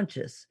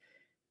unconscious.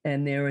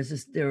 And there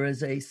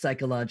is a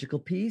psychological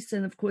piece.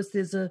 And of course,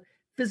 there's a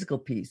physical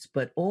piece.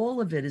 But all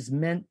of it is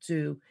meant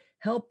to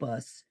help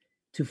us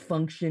to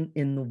function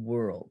in the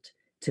world,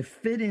 to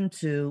fit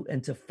into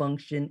and to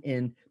function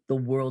in the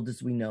world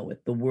as we know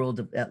it, the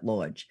world at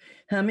large.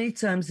 How many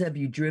times have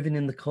you driven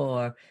in the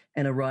car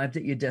and arrived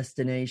at your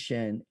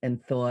destination and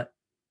thought,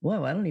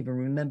 wow, I don't even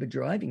remember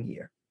driving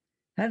here.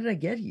 How did I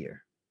get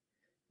here?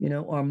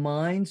 Our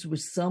minds were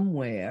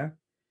somewhere,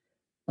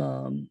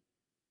 but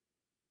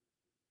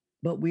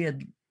we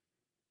had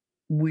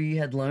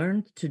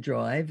learned to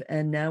drive,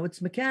 and now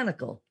it's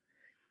mechanical.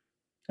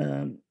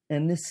 And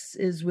this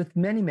is with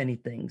many, many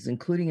things,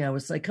 including our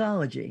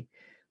psychology.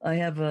 I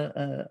have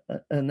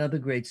another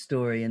great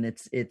story, and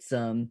it's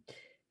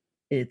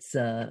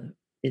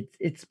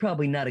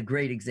probably not a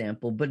great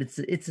example, but it's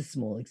a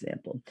small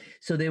example.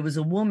 So there was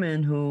a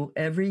woman who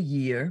every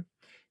year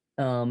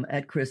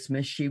at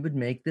Christmas she would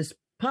make this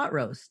pot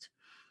roast,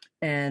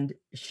 and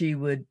she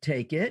would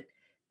take it,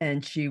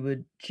 and she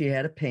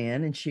had a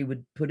pan, and she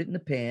would put it in the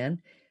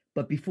pan.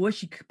 But before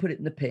she could put it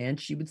in the pan,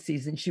 she would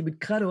season. She would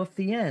cut off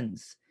the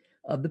ends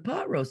of the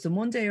pot roast. And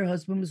one day her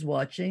husband was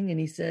watching, and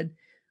he said,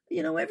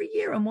 every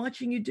year I'm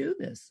watching you do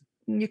this.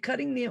 And you're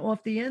cutting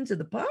off the ends of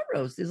the pot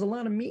roast. There's a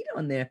lot of meat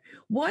on there.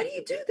 Why do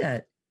you do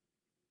that?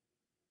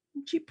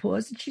 And she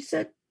paused and she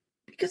said,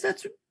 because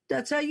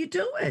that's how you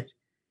do it.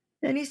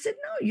 And he said,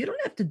 no, you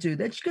don't have to do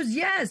that. She goes,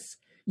 yes,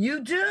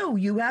 you do.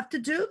 You have to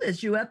do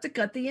this. You have to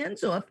cut the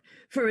ends off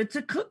for it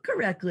to cook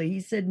correctly.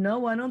 He said,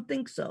 no, I don't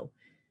think so.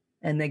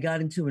 And they got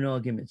into an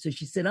argument. So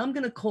she said, I'm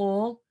going to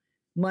call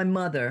my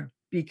mother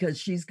because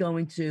she's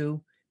going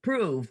to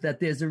prove that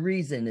there's a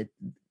reason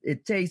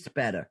it tastes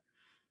better.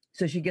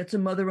 So she gets her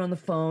mother on the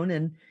phone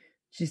and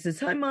she says,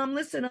 "Hi, Mom.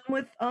 Listen,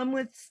 I'm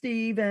with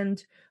Steve,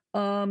 and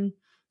I'm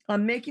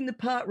making the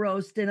pot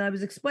roast, and I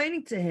was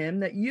explaining to him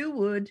that you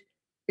would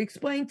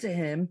explain to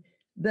him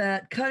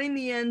that cutting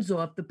the ends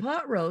off the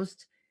pot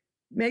roast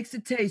makes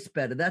it taste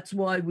better. That's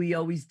why we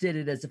always did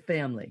it as a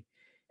family."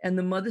 And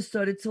the mother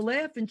started to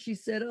laugh, and she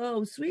said,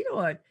 "Oh,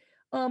 sweetheart,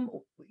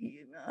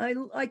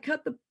 I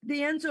cut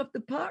the ends off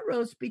the pot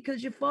roast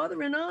because your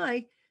father and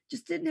I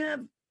just didn't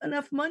have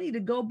enough money to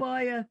go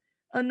buy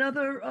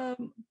another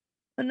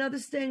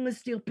stainless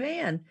steel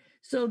pan.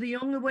 So the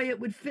only way it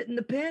would fit in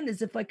the pan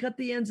is if I cut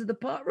the ends of the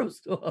pot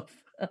roast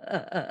off."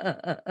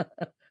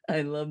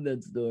 I love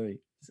that story.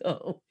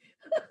 So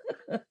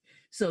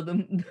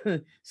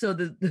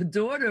the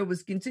daughter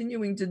was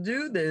continuing to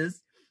do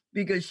this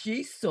because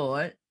she saw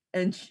it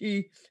and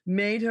she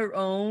made her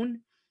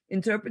own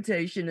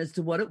interpretation as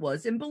to what it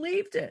was and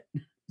believed it.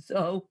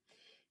 So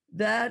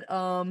that's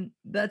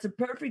a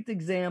perfect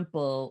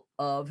example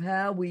of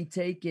how we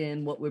take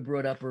in what we're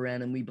brought up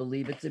around and we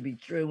believe it to be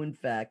true in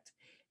fact,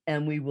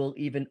 and we will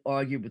even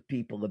argue with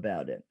people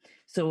about it.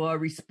 So our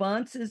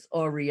responses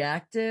are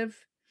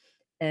reactive,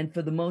 and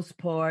for the most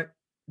part,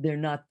 they're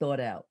not thought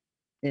out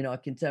in our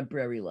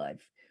contemporary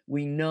life.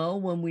 We know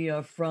when we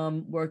are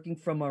working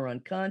from our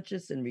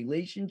unconscious in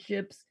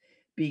relationships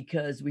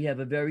because we have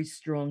a very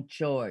strong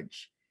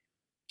charge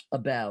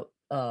about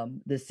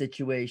the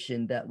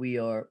situation that we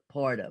are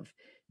part of.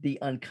 The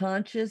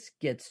unconscious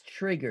gets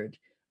triggered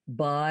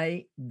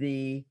by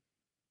the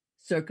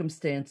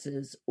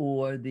circumstances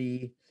or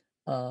the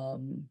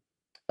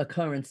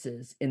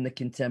occurrences in the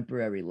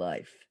contemporary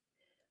life.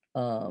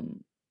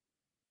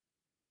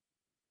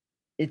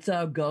 It's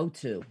our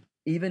go-to.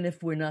 Even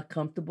if we're not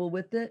comfortable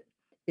with it,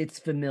 it's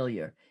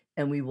familiar.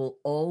 And we will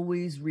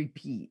always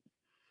repeat.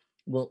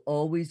 We'll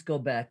always go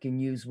back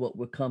and use what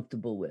we're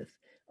comfortable with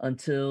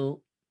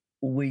until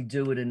we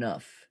do it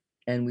enough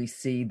and we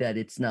see that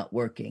it's not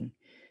working.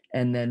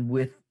 And then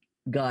with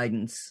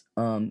guidance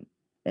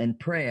and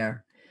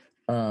prayer,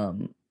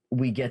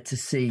 we get to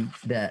see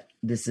that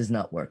this is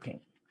not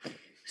working.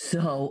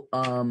 So,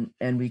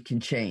 and we can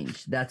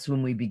change. That's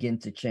when we begin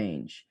to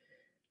change.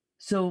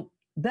 So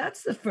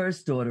that's the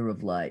first order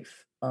of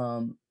life.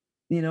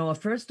 A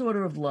first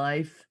order of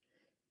life,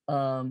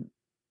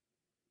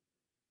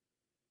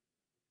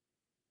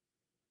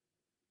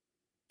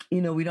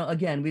 we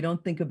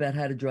don't think about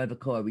how to drive a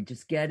car. We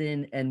just get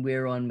in and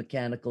we're on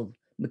mechanical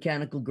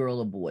girl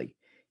or boy.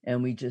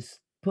 And we just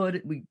put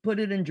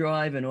it in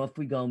drive and off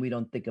we go and we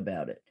don't think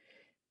about it.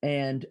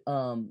 And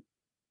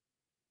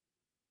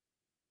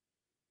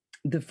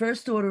the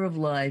first order of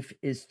life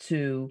is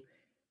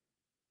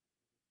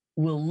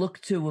we'll look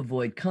to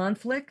avoid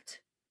conflict.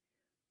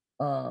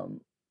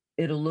 It'll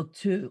look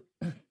to,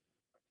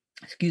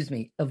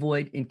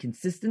 avoid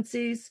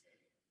inconsistencies.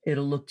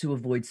 It'll look to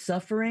avoid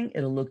suffering.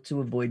 It'll look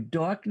to avoid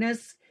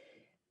darkness.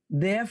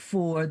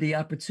 Therefore, the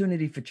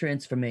opportunity for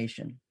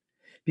transformation.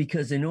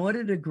 Because in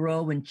order to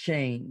grow and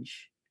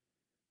change,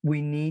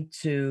 we need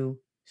to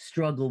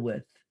struggle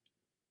with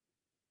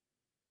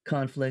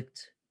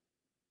conflict,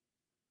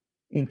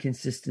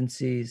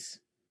 inconsistencies,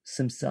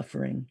 some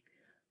suffering.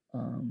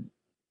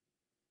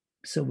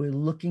 So we're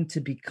looking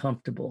to be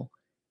comfortable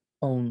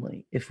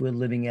only if we're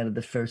living out of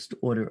the first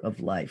order of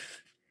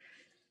life.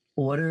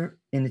 Order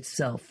in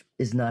itself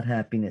is not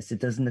happiness. It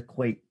doesn't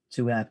equate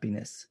to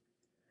happiness.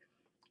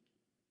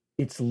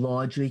 It's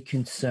largely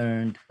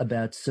concerned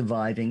about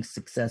surviving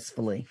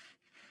successfully.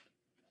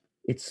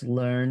 It's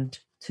learned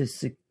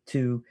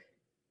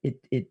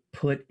it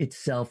put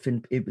itself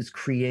in, it was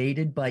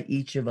created by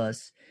each of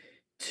us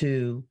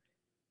to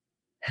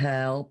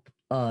help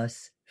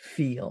us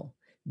feel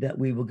that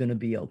we were going to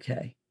be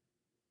okay,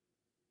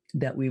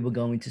 that we were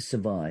going to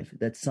survive,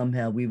 that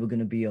somehow we were going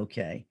to be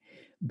okay.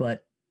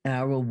 But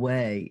our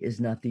way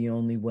is not the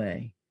only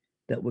way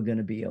that we're going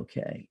to be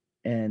okay.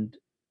 And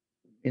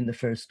in the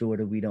first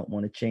order, we don't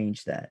want to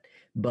change that,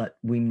 but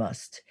we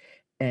must.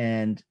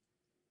 And,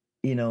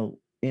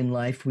 in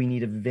life, we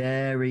need a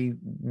very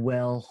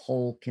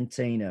whole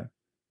container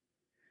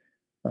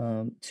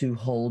to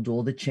hold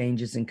all the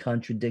changes and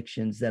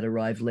contradictions that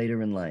arrive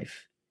later in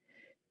life.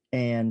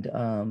 And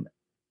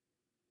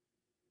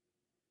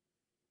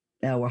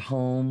our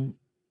home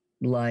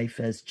life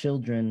as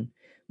children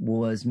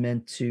was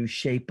meant to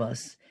shape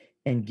us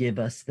and give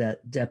us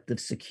that depth of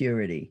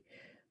security.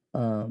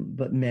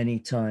 But many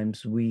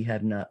times we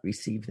have not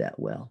received that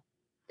well.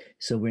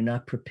 So we're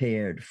not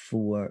prepared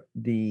for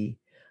the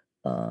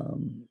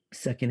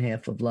second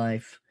half of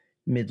life,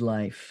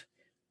 midlife,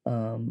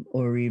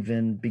 or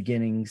even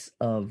beginnings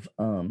of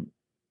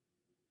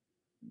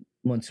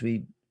once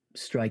we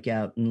strike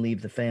out and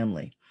leave the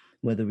family,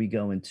 whether we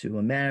go into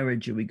a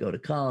marriage or we go to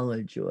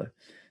college, or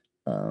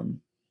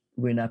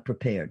we're not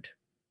prepared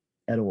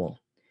at all.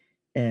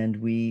 And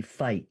we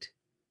fight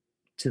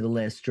to the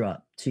last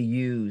drop to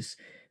use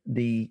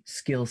the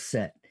skill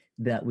set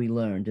that we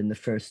learned in the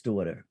first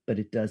order, but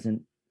it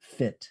doesn't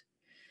fit.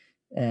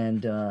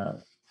 And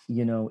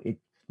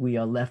we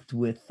are left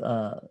with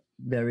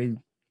very,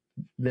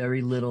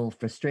 very little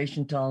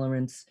frustration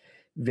tolerance,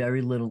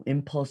 very little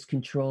impulse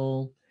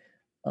control,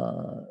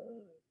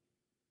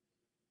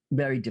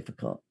 very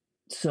difficult.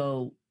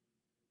 So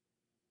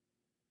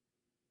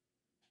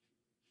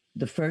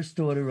the first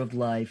order of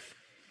life,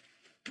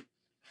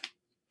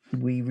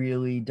 we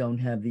really don't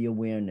have the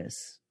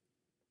awareness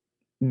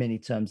many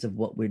times of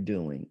what we're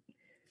doing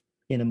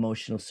in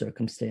emotional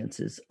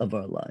circumstances of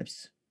our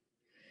lives.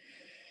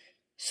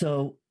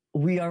 So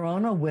we are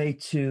on our way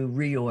to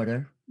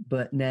reorder,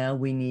 but now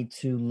we need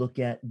to look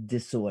at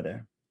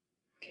disorder.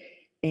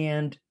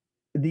 And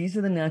these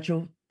are the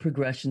natural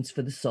progressions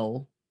for the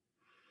soul.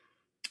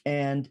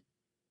 And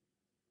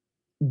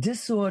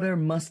disorder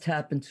must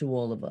happen to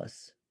all of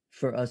us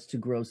for us to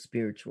grow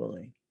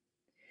spiritually.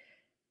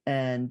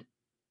 And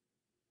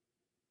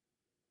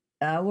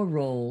our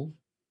role,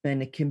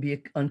 and it can be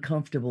an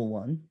uncomfortable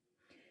one,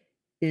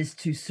 is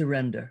to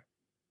surrender.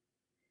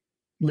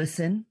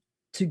 Listen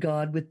to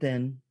God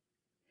within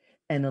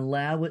and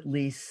allow at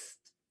least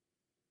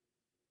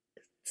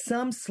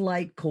some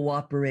slight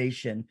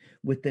cooperation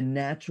with the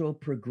natural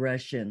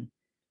progression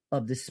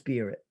of the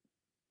Spirit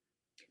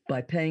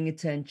by paying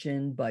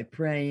attention, by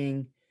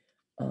praying,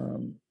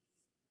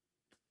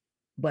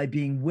 by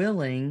being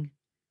willing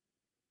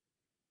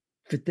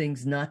for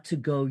things not to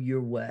go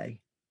your way.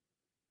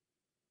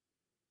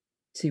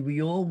 See,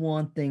 we all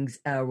want things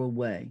our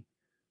way.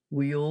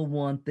 We all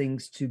want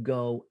things to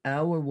go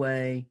our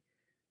way,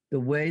 the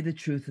way, the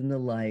truth, and the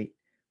light.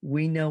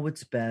 We know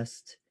it's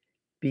best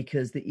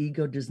because the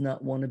ego does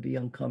not want to be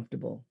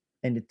uncomfortable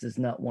and it does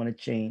not want to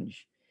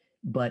change,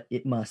 but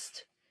it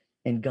must.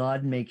 And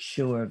God makes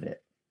sure of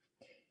it.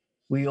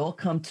 We all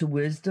come to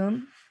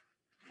wisdom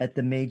at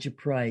the major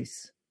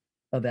price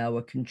of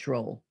our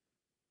control.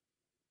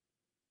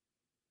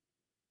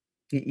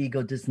 The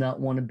ego does not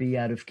want to be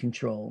out of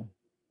control.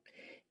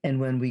 And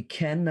when we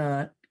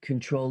cannot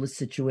control a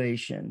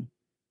situation,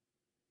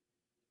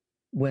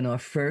 when our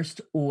first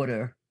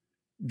order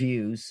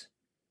views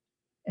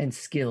and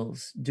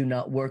skills do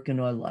not work in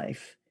our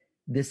life,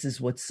 this is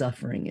what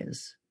suffering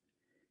is.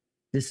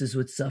 This is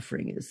what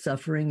suffering is.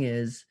 Suffering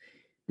is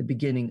the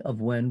beginning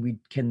of when we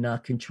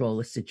cannot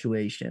control a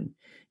situation.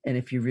 And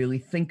if you really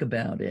think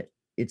about it,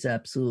 it's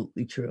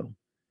absolutely true.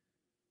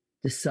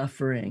 The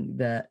suffering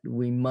that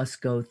we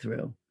must go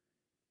through,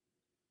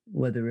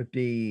 whether it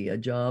be a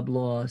job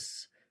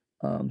loss,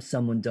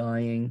 someone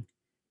dying,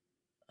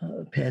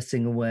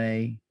 passing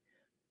away,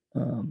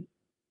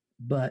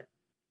 but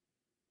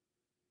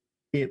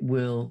it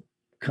will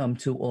come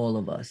to all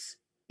of us,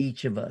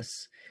 each of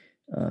us.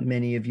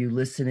 Many of you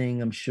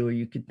listening, I'm sure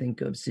you could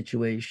think of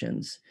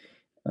situations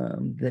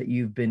that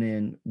you've been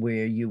in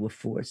where you were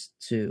forced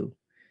to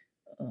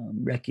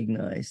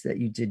recognize that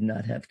you did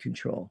not have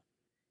control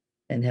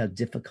and how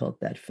difficult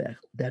that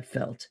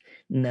felt.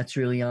 And that's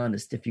really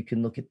honest if you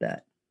can look at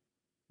that.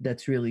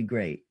 That's really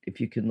great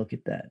if you can look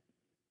at that.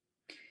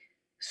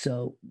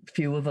 So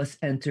few of us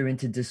enter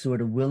into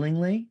disorder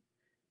willingly.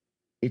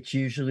 It's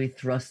usually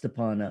thrust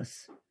upon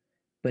us,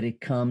 but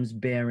it comes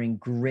bearing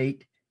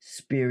great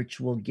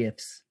spiritual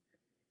gifts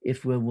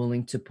if we're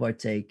willing to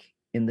partake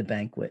in the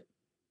banquet.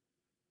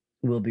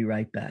 We'll be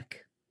right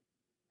back.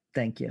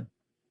 Thank you.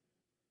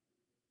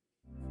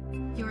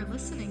 You're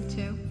listening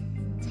to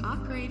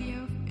Talk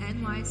Radio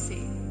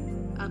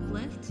NYC.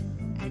 Uplift,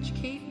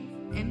 educate,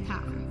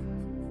 empower.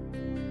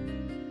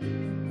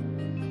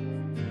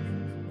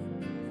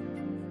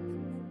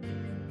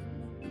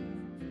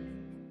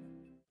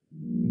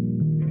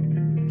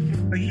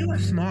 Are you a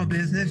small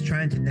business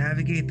trying to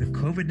navigate the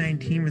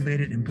COVID-19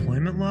 related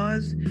employment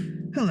laws?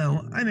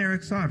 Hello, I'm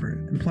Eric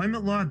Sauver,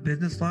 employment law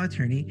business law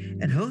attorney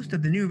and host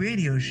of the new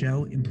radio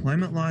show,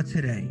 Employment Law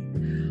Today.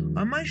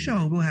 On my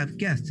show, we'll have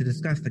guests to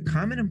discuss the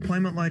common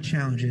employment law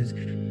challenges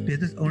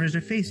business owners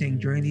are facing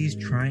during these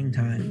trying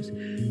times.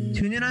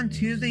 Tune in on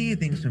Tuesday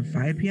evenings from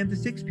 5 p.m. to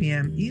 6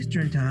 p.m.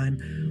 Eastern Time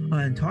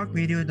on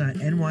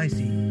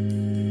talkradio.nyc.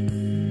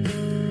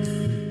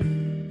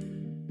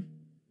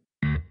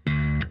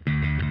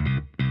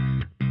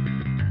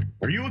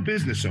 Are you a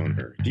business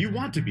owner? Do you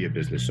want to be a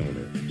business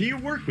owner? Do you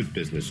work with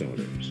business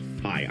owners?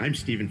 Hi, I'm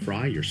Stephen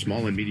Fry, your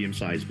small and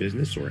medium-sized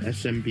business, or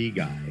SMB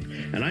guy,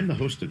 and I'm the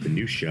host of the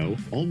new show,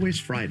 Always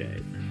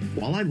Friday.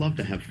 While I love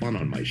to have fun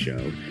on my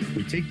show,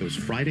 we take those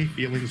Friday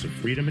feelings of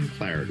freedom and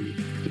clarity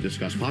to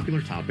discuss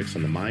popular topics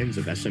on the minds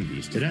of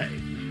SMBs today.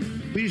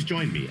 Please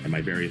join me and my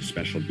various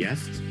special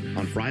guests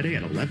on Friday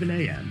at 11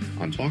 a.m.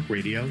 on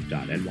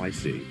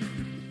talkradio.nyc.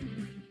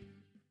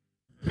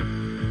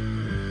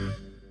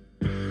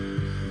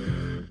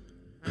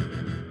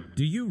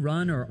 Do you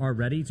run or are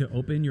ready to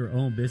open your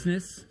own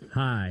business?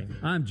 Hi,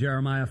 I'm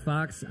Jeremiah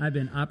Fox. I've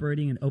been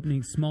operating and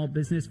opening small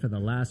business for the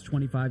last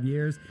 25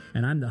 years,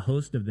 and I'm the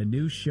host of the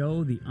new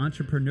show, The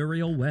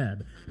Entrepreneurial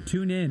Web.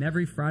 Tune in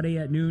every Friday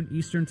at noon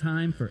Eastern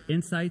Time for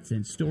insights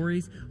and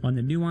stories on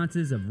the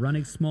nuances of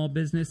running small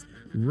business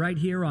right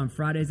here on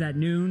Fridays at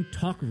noon,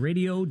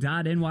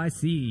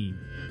 talkradio.nyc.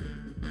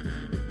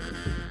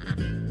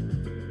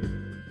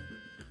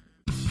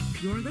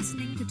 You're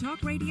listening to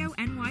Talk Radio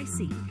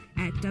NYC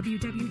at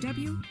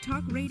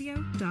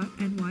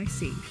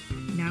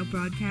www.talkradio.nyc. Now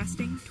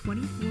broadcasting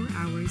 24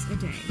 hours a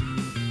day.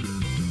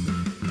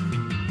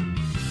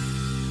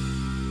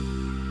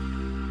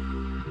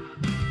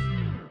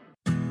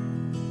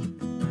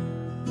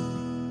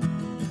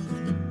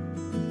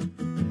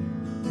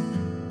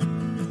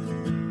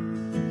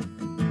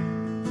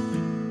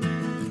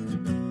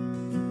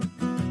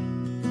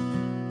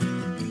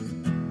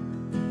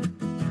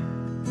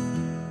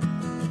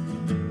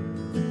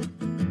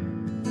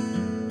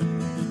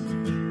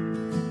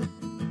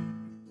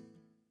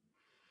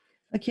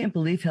 I can't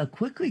believe how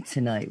quickly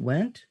tonight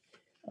went.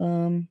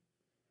 I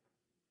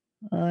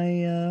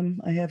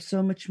have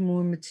so much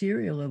more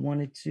material I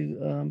wanted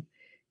to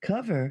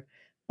cover.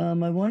 I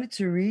wanted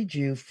to read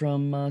you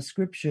from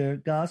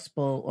Scripture,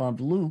 Gospel of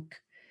Luke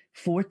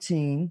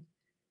 14,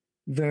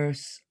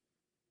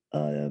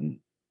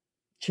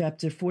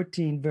 chapter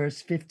 14,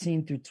 verse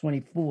 15 through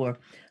 24.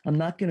 I'm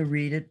not going to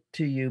read it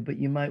to you, but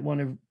you might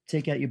want to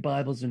take out your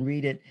Bibles and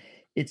read it.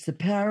 It's the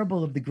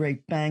parable of the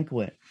great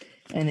banquet.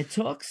 And it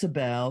talks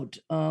about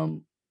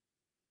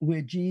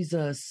where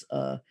Jesus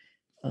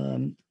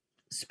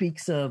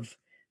speaks of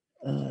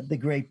the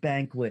great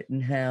banquet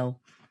and how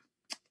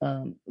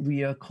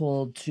we are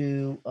called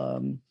to,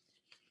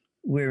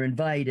 we're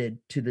invited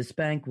to this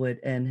banquet,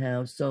 and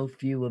how so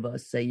few of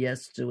us say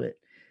yes to it,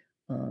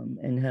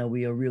 and how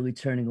we are really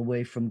turning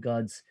away from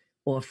God's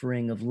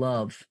offering of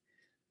love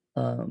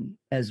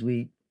as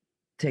we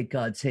take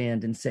God's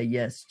hand and say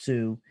yes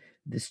to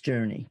this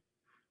journey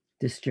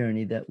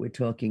that we're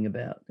talking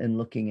about and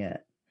looking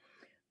at.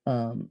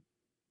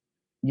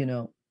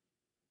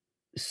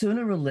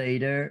 Sooner or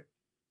later,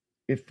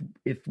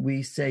 if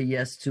we say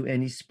yes to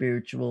any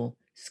spiritual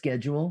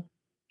schedule,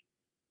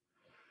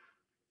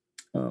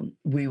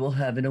 we will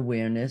have an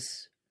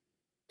awareness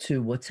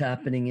to what's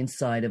happening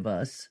inside of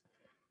us,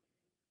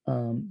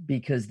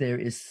 because there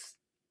is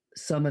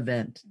some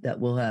event that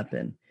will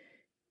happen,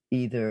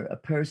 either a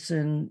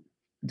person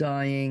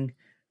dying,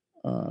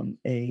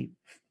 a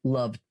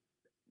loved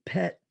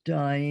pet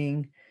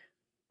dying,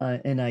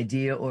 an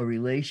idea or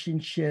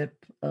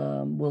relationship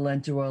will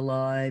enter our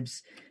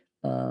lives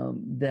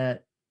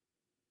that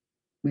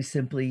we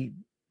simply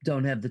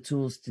don't have the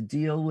tools to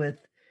deal with.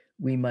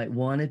 We might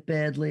want it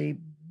badly,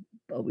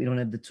 but we don't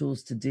have the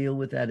tools to deal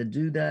with how to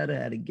do that, or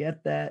how to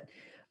get that,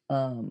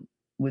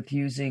 with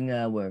using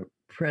our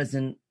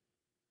present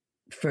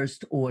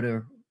first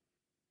order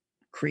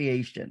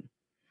creation.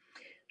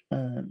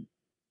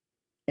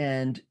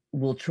 And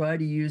we'll try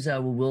to use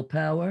our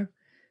willpower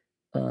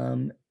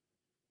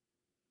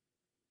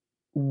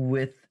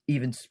with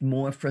even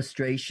more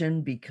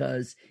frustration,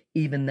 because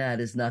even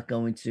that is not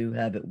going to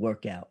have it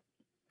work out.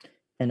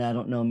 And I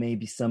don't know,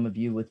 maybe some of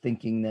you were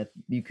thinking that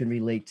you can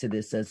relate to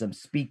this as I'm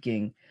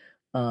speaking.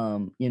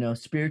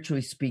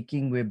 Spiritually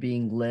speaking, we're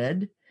being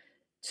led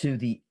to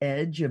the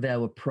edge of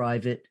our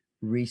private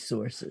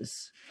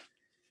resources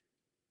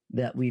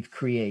that we've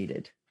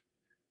created.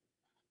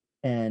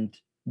 And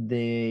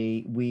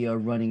we are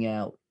running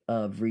out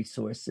of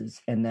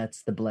resources, and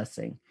that's the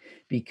blessing,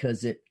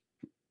 because it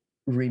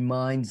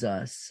reminds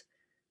us,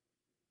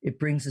 it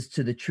brings us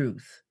to the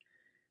truth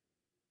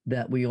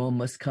that we all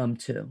must come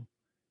to,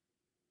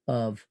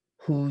 of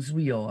whose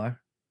we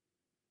are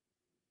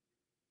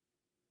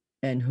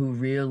and who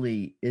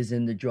really is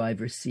in the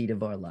driver's seat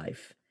of our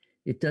life.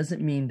 It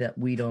doesn't mean that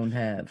we don't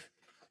have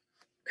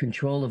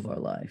control of our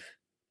life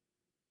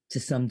to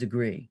some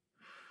degree,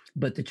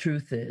 but the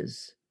truth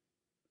is,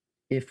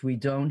 if we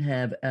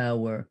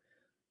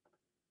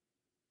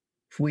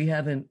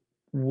haven't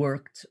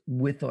worked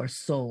with our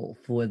soul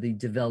for the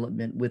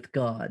development with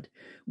God,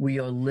 we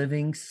are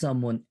living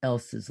someone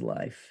else's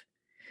life.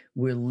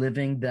 We're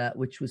living that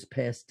which was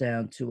passed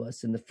down to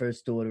us in the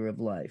first order of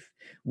life.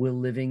 We're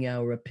living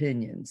our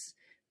opinions,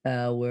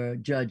 our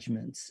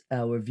judgments,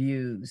 our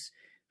views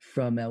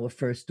from our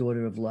first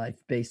order of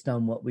life based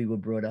on what we were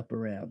brought up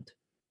around.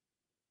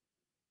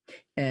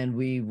 And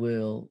we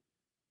will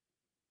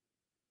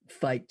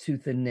fight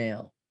tooth and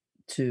nail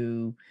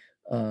to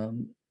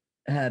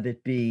have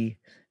it be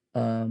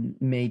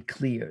made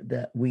clear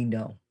that we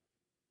know,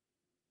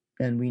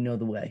 and we know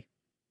the way.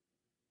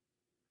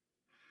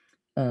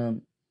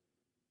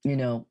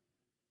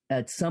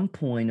 At some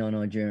point on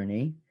our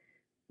journey,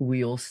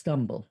 we all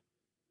stumble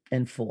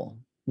and fall.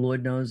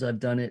 Lord knows I've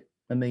done it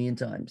a million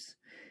times.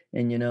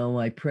 And,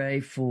 I pray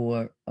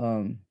for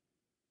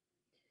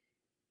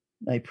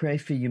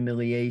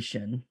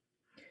humiliation,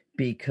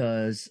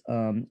 because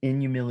in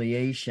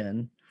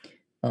humiliation,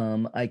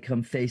 I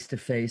come face to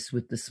face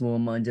with the small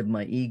mind of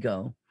my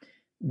ego,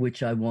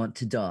 which I want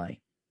to die.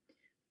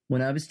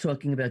 When I was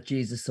talking about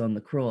Jesus on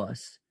the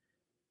cross,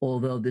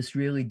 although this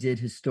really did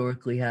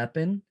historically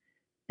happen,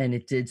 and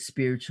it did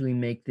spiritually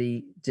make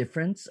the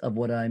difference of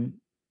what I'm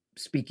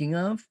speaking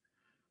of,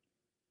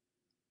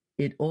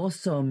 it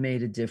also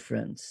made a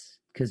difference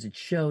because it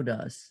showed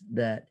us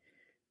that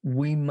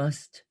we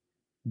must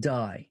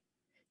die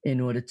in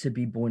order to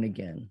be born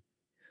again.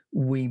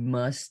 We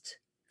must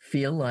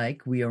feel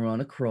like we are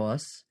on a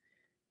cross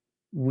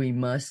we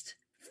must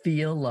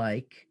feel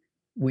like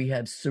we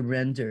have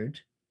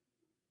surrendered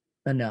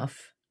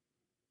enough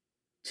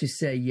to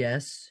say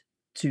yes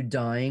to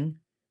dying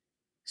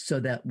so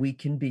that we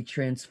can be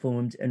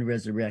transformed and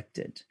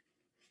resurrected.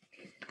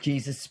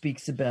 Jesus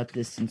speaks about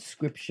this in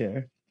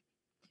Scripture.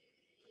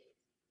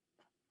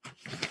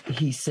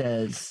 He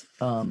says,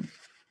 I'm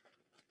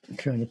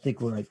trying to think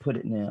where I put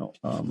it now.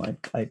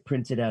 I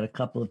printed out a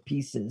couple of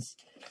pieces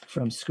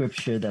from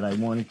Scripture that I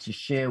wanted to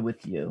share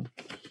with you.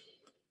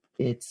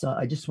 It's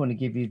I just want to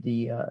give you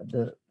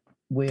the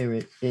where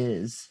it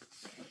is.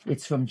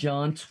 It's from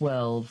John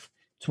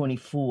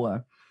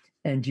 12:24,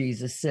 and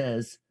Jesus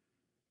says,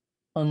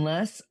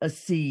 "Unless a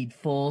seed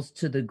falls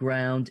to the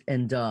ground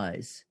and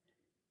dies,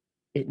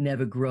 it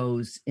never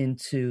grows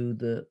into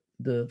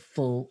the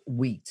full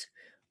wheat.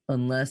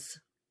 Unless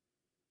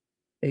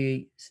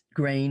a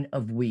grain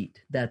of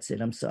wheat, that's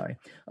it, I'm sorry.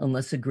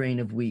 Unless a grain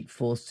of wheat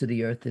falls to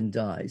the earth and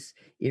dies,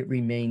 it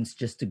remains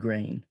just a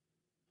grain."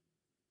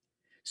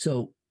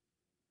 So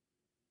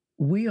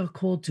we are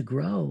called to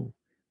grow.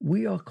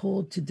 We are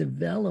called to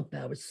develop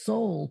our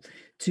soul,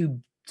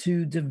 to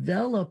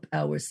develop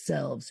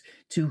ourselves,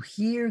 to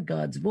hear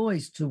God's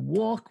voice, to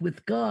walk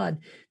with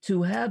God,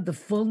 to have the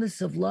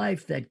fullness of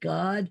life that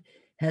God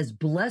has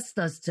blessed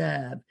us to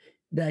have,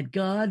 that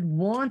God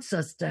wants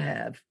us to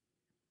have.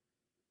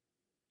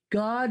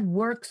 God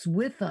works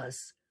with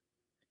us.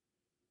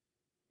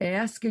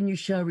 Ask and you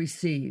shall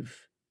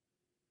receive.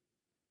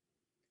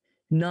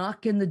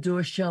 Knock and the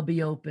door shall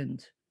be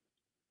opened.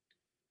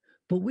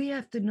 But we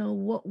have to know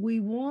what we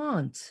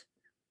want.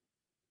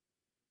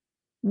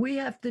 We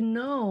have to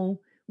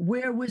know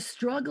where we're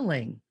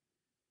struggling.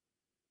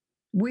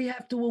 We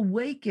have to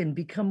awaken,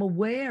 become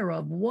aware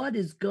of what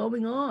is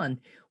going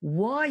on.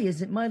 Why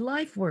isn't my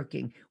life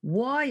working?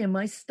 Why am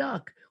I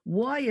stuck?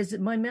 Why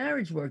isn't my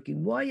marriage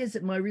working? Why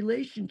isn't my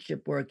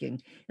relationship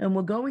working? And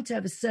we're going to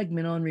have a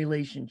segment on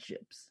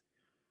relationships.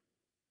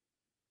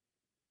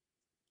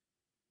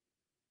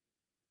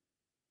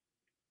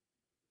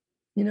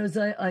 You know,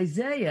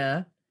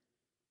 Isaiah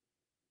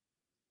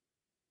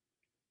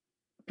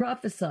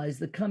prophesies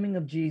the coming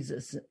of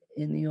Jesus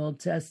in the Old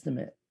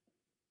Testament.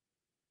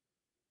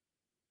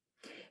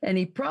 And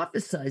he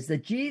prophesies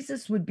that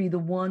Jesus would be the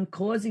one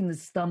causing the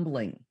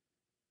stumbling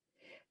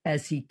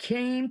as he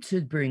came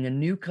to bring a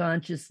new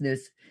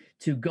consciousness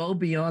to go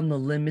beyond the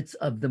limits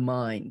of the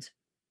mind.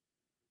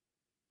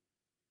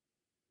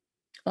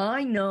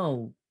 I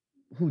know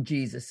who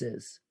Jesus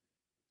is.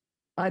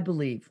 I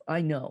believe,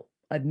 I know.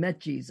 I've met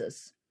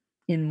Jesus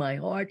in my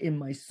heart, in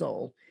my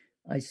soul.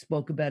 I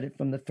spoke about it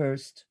from the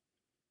first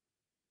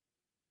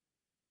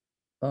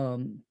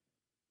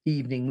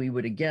evening we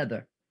were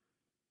together.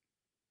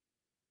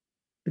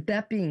 But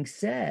that being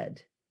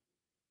said,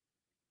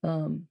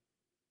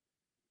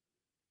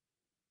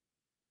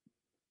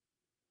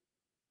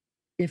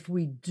 if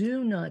we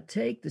do not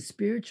take the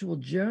spiritual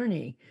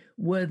journey,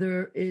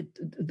 whether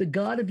the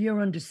God of your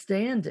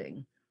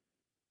understanding,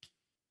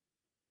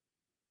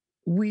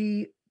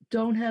 we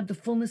don't have the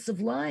fullness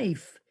of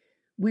life.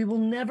 We will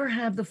never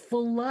have the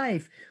full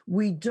life.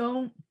 We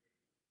don't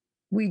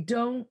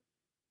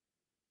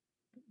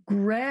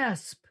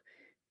grasp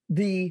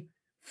the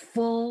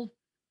full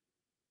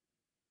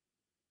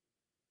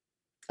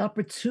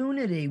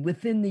opportunity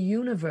within the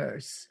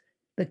universe,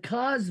 the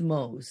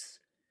cosmos,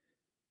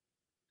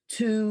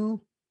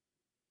 to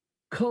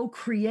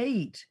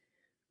co-create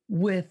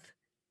with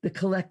the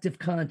collective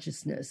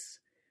consciousness,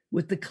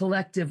 with the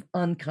collective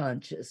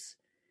unconscious,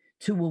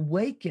 to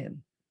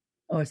awaken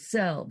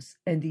ourselves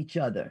and each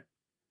other,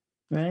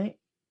 right?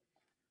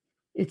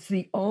 It's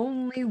the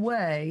only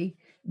way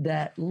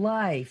that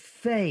life,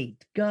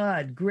 fate,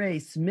 God,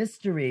 grace,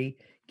 mystery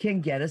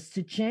can get us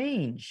to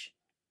change.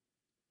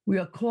 We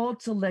are called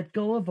to let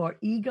go of our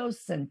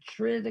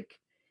egocentric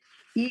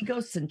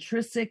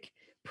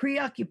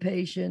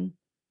preoccupation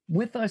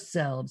with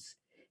ourselves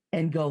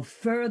and go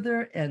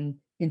further and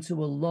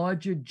into a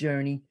larger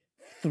journey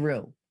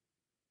through.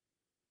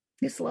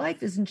 This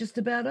life isn't just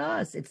about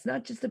us. It's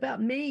not just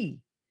about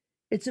me.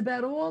 It's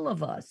about all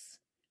of us.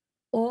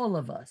 All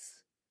of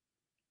us.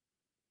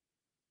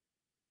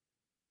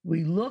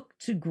 We look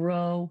to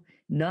grow,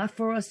 not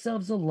for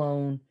ourselves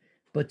alone,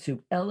 but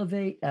to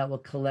elevate our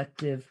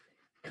collective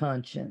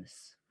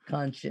conscience.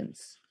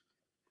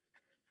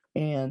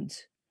 And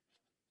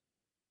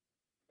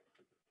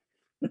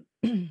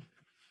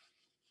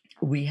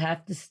we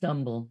have to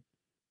stumble.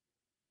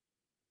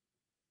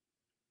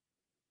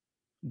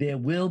 There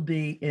will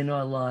be in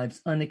our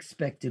lives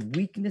unexpected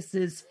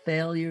weaknesses,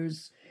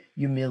 failures,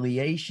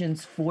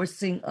 humiliations,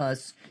 forcing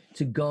us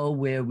to go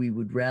where we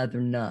would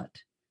rather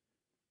not.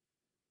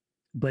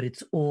 But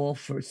it's all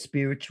for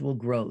spiritual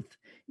growth.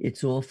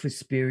 It's all for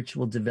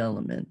spiritual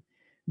development.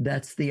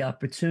 That's the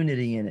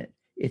opportunity in it.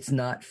 It's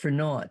not for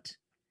naught.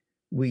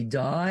 We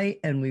die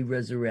and we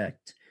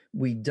resurrect.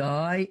 We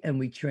die and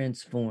we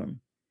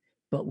transform.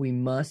 But we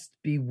must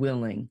be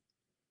willing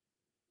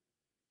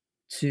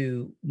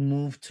to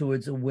move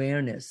towards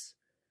awareness.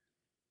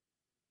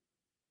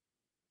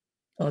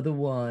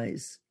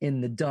 Otherwise,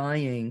 in the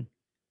dying,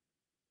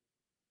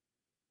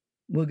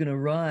 we're going to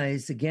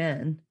rise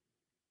again.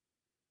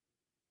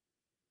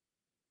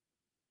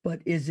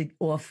 But is it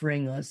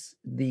offering us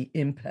the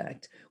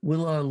impact?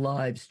 Will our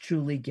lives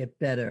truly get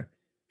better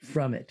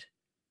from it?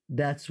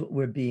 That's what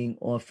we're being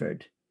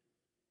offered.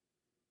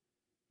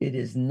 It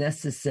is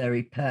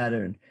necessary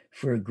pattern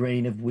for a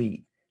grain of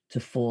wheat to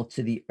fall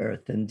to the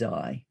earth and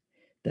die.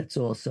 That's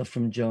also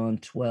from John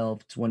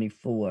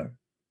 12:24.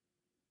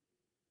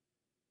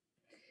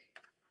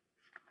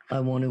 I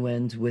want to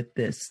end with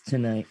this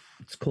tonight.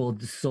 It's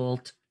called the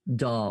Salt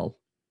Doll.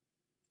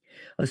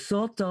 A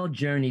salt doll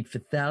journeyed for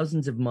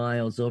thousands of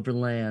miles over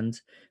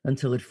land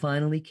until it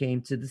finally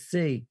came to the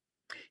sea.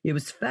 It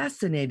was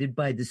fascinated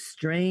by the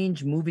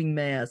strange moving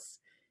mass,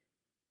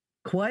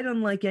 quite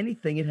unlike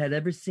anything it had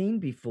ever seen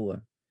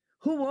before.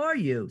 "Who are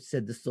you?"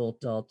 said the salt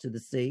doll to the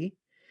sea.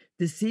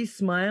 The sea,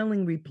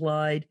 smiling,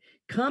 replied,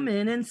 "Come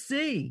in and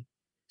see."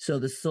 So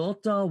the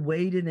salt doll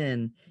waded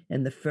in,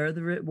 and the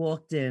further it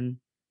walked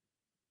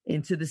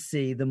into the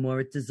sea, the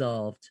more it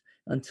dissolved,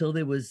 until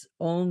there was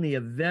only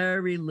a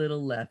very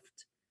little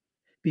left.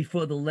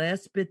 Before the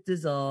last bit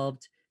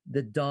dissolved,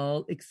 the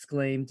doll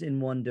exclaimed in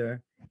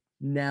wonder,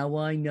 "Now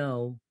I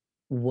know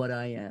what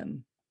I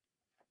am."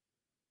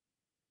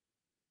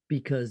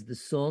 Because the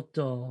salt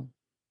doll,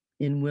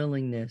 in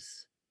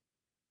willingness,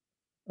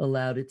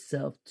 allowed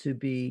itself to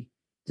be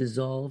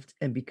dissolved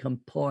and become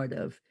part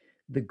of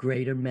the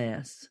greater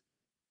mass,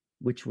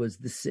 which was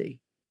the sea.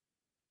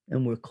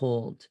 And we're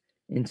called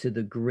into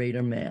the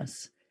greater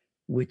mass,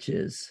 which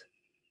is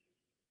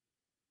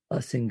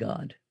us in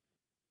God.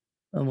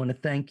 I want to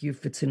thank you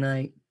for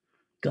tonight.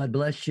 God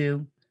bless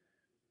you.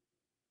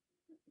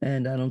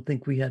 And I don't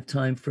think we have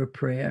time for a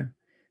prayer,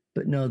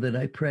 but know that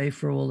I pray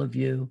for all of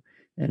you,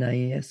 and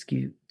I ask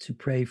you to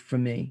pray for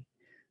me.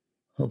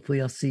 Hopefully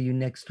I'll see you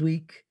next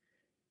week,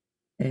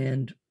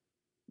 and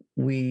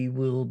we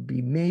will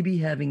be maybe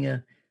having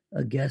a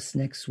guest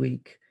next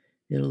week.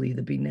 It'll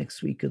either be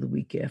next week or the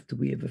week after.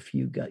 We have a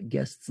few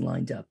guests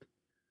lined up.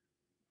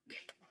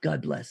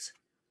 God bless.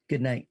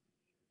 Good night.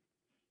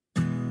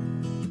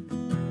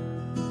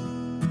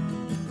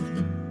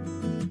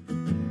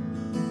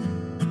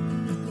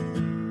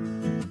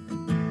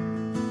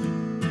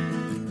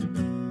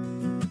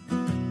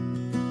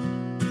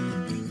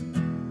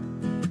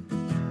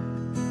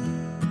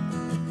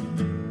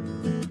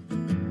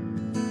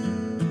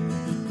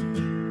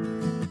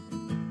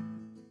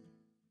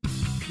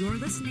 You're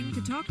listening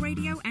to Talk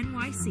Radio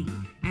NYC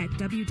at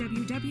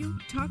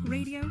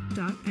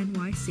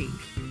www.talkradio.nyc.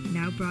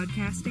 Now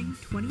broadcasting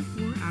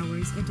 24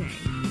 hours a day.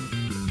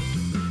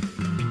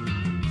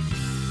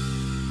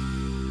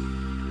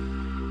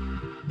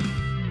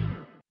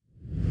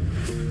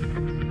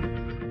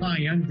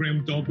 Hi, I'm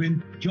Graham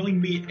Dobbin.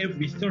 Join me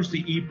every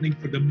Thursday evening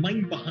for the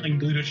Mind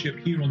Behind Leadership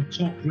here on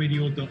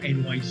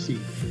talkradio.nyc.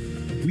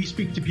 We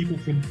speak to people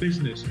from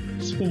business,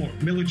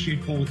 sport, military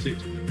and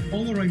politics,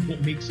 all around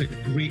what makes a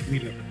great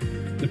leader.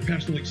 The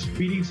personal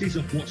experiences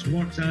of what's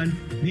worked and,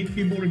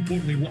 maybe more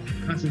importantly, what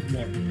hasn't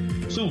worked.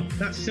 So,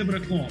 that's 7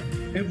 o'clock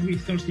every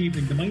Thursday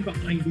evening, the Mind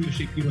Behind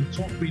Leadership here on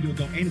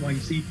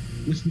talkradio.nyc.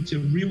 Listen to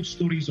real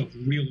stories of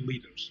real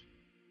leaders.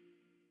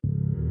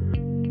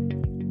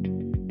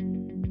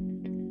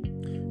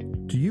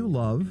 Do you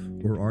love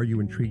or are you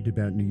intrigued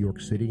about New York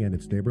City and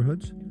its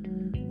neighborhoods?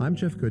 I'm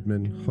Jeff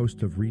Goodman,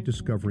 host of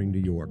Rediscovering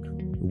New York,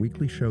 a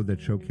weekly show that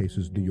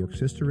showcases New York's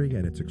history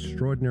and its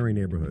extraordinary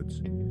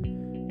neighborhoods.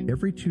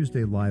 Every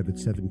Tuesday live at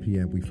 7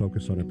 p.m., we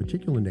focus on a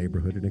particular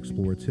neighborhood and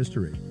explore its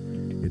history,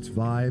 its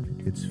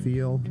vibe, its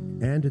feel,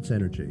 and its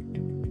energy.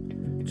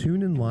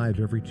 Tune in live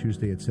every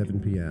Tuesday at 7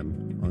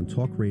 p.m. on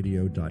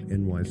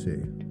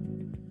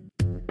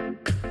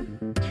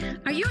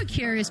talkradio.nyc. Are you a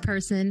curious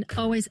person,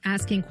 always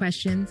asking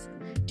questions?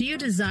 Do you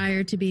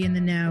desire to be in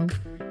the know?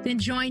 Then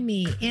join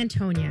me,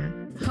 Antonia,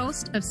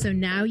 host of So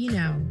Now You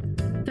Know,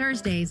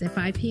 Thursdays at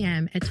 5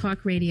 p.m. at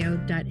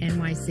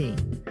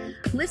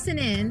talkradio.nyc. Listen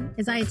in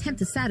as I attempt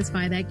to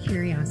satisfy that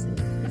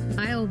curiosity.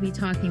 I will be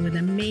talking with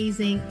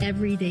amazing,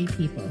 everyday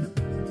people.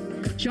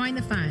 Join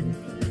the fun.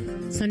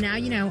 So Now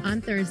You Know on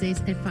Thursdays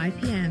at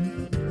 5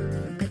 p.m.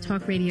 at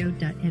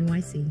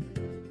talkradio.nyc.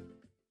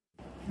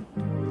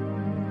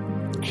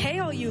 Hey,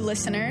 all you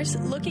listeners,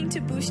 looking to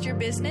boost your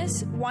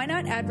business? Why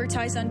not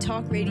advertise on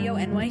Talk Radio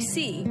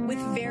NYC with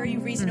very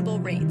reasonable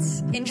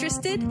rates?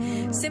 Interested?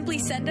 Simply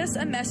send us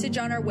a message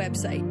on our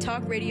website,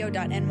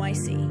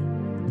 talkradio.nyc.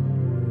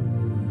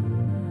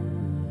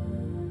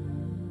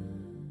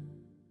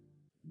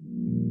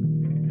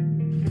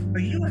 Are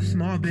you a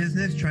small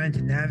business trying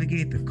to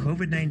navigate the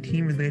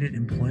COVID-19 related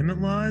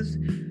employment laws?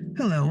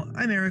 Hello,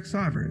 I'm Eric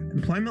Sauver,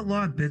 employment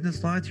law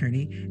business law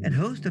attorney and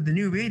host of the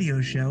new radio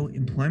show,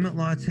 Employment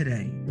Law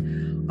Today.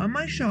 On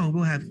my show,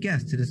 we'll have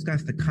guests to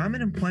discuss the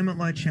common employment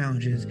law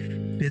challenges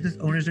business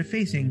owners are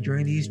facing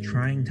during these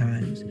trying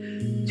times.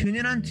 Tune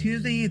in on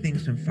Tuesday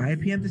evenings from 5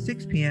 p.m. to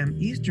 6 p.m.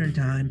 Eastern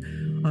Time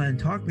on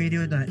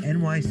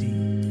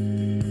talkradio.nyc.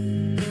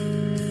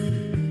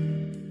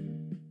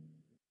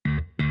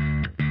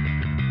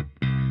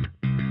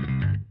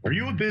 Are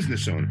you a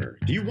business owner?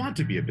 Do you want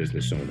to be a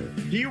business owner?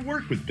 Do you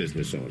work with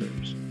business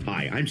owners?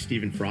 Hi, I'm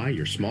Stephen Fry,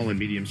 your small and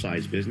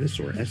medium-sized business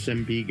or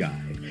SMB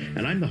guy,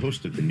 and I'm the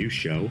host of the new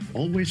show,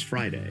 Always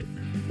Friday.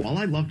 While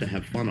I love to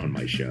have fun on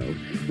my show,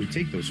 we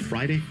take those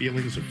Friday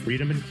feelings of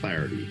freedom and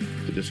clarity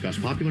to discuss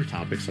popular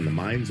topics on the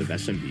minds of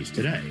SMBs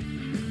today.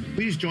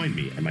 Please join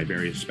me and my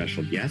various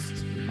special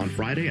guests on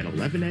Friday at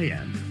 11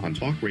 a.m. on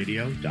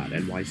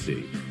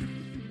talkradio.nyc.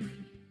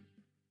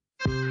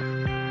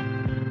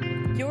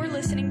 You're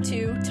listening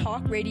to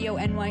Talk Radio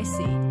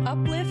NYC.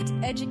 Uplift,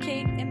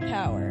 educate,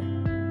 empower.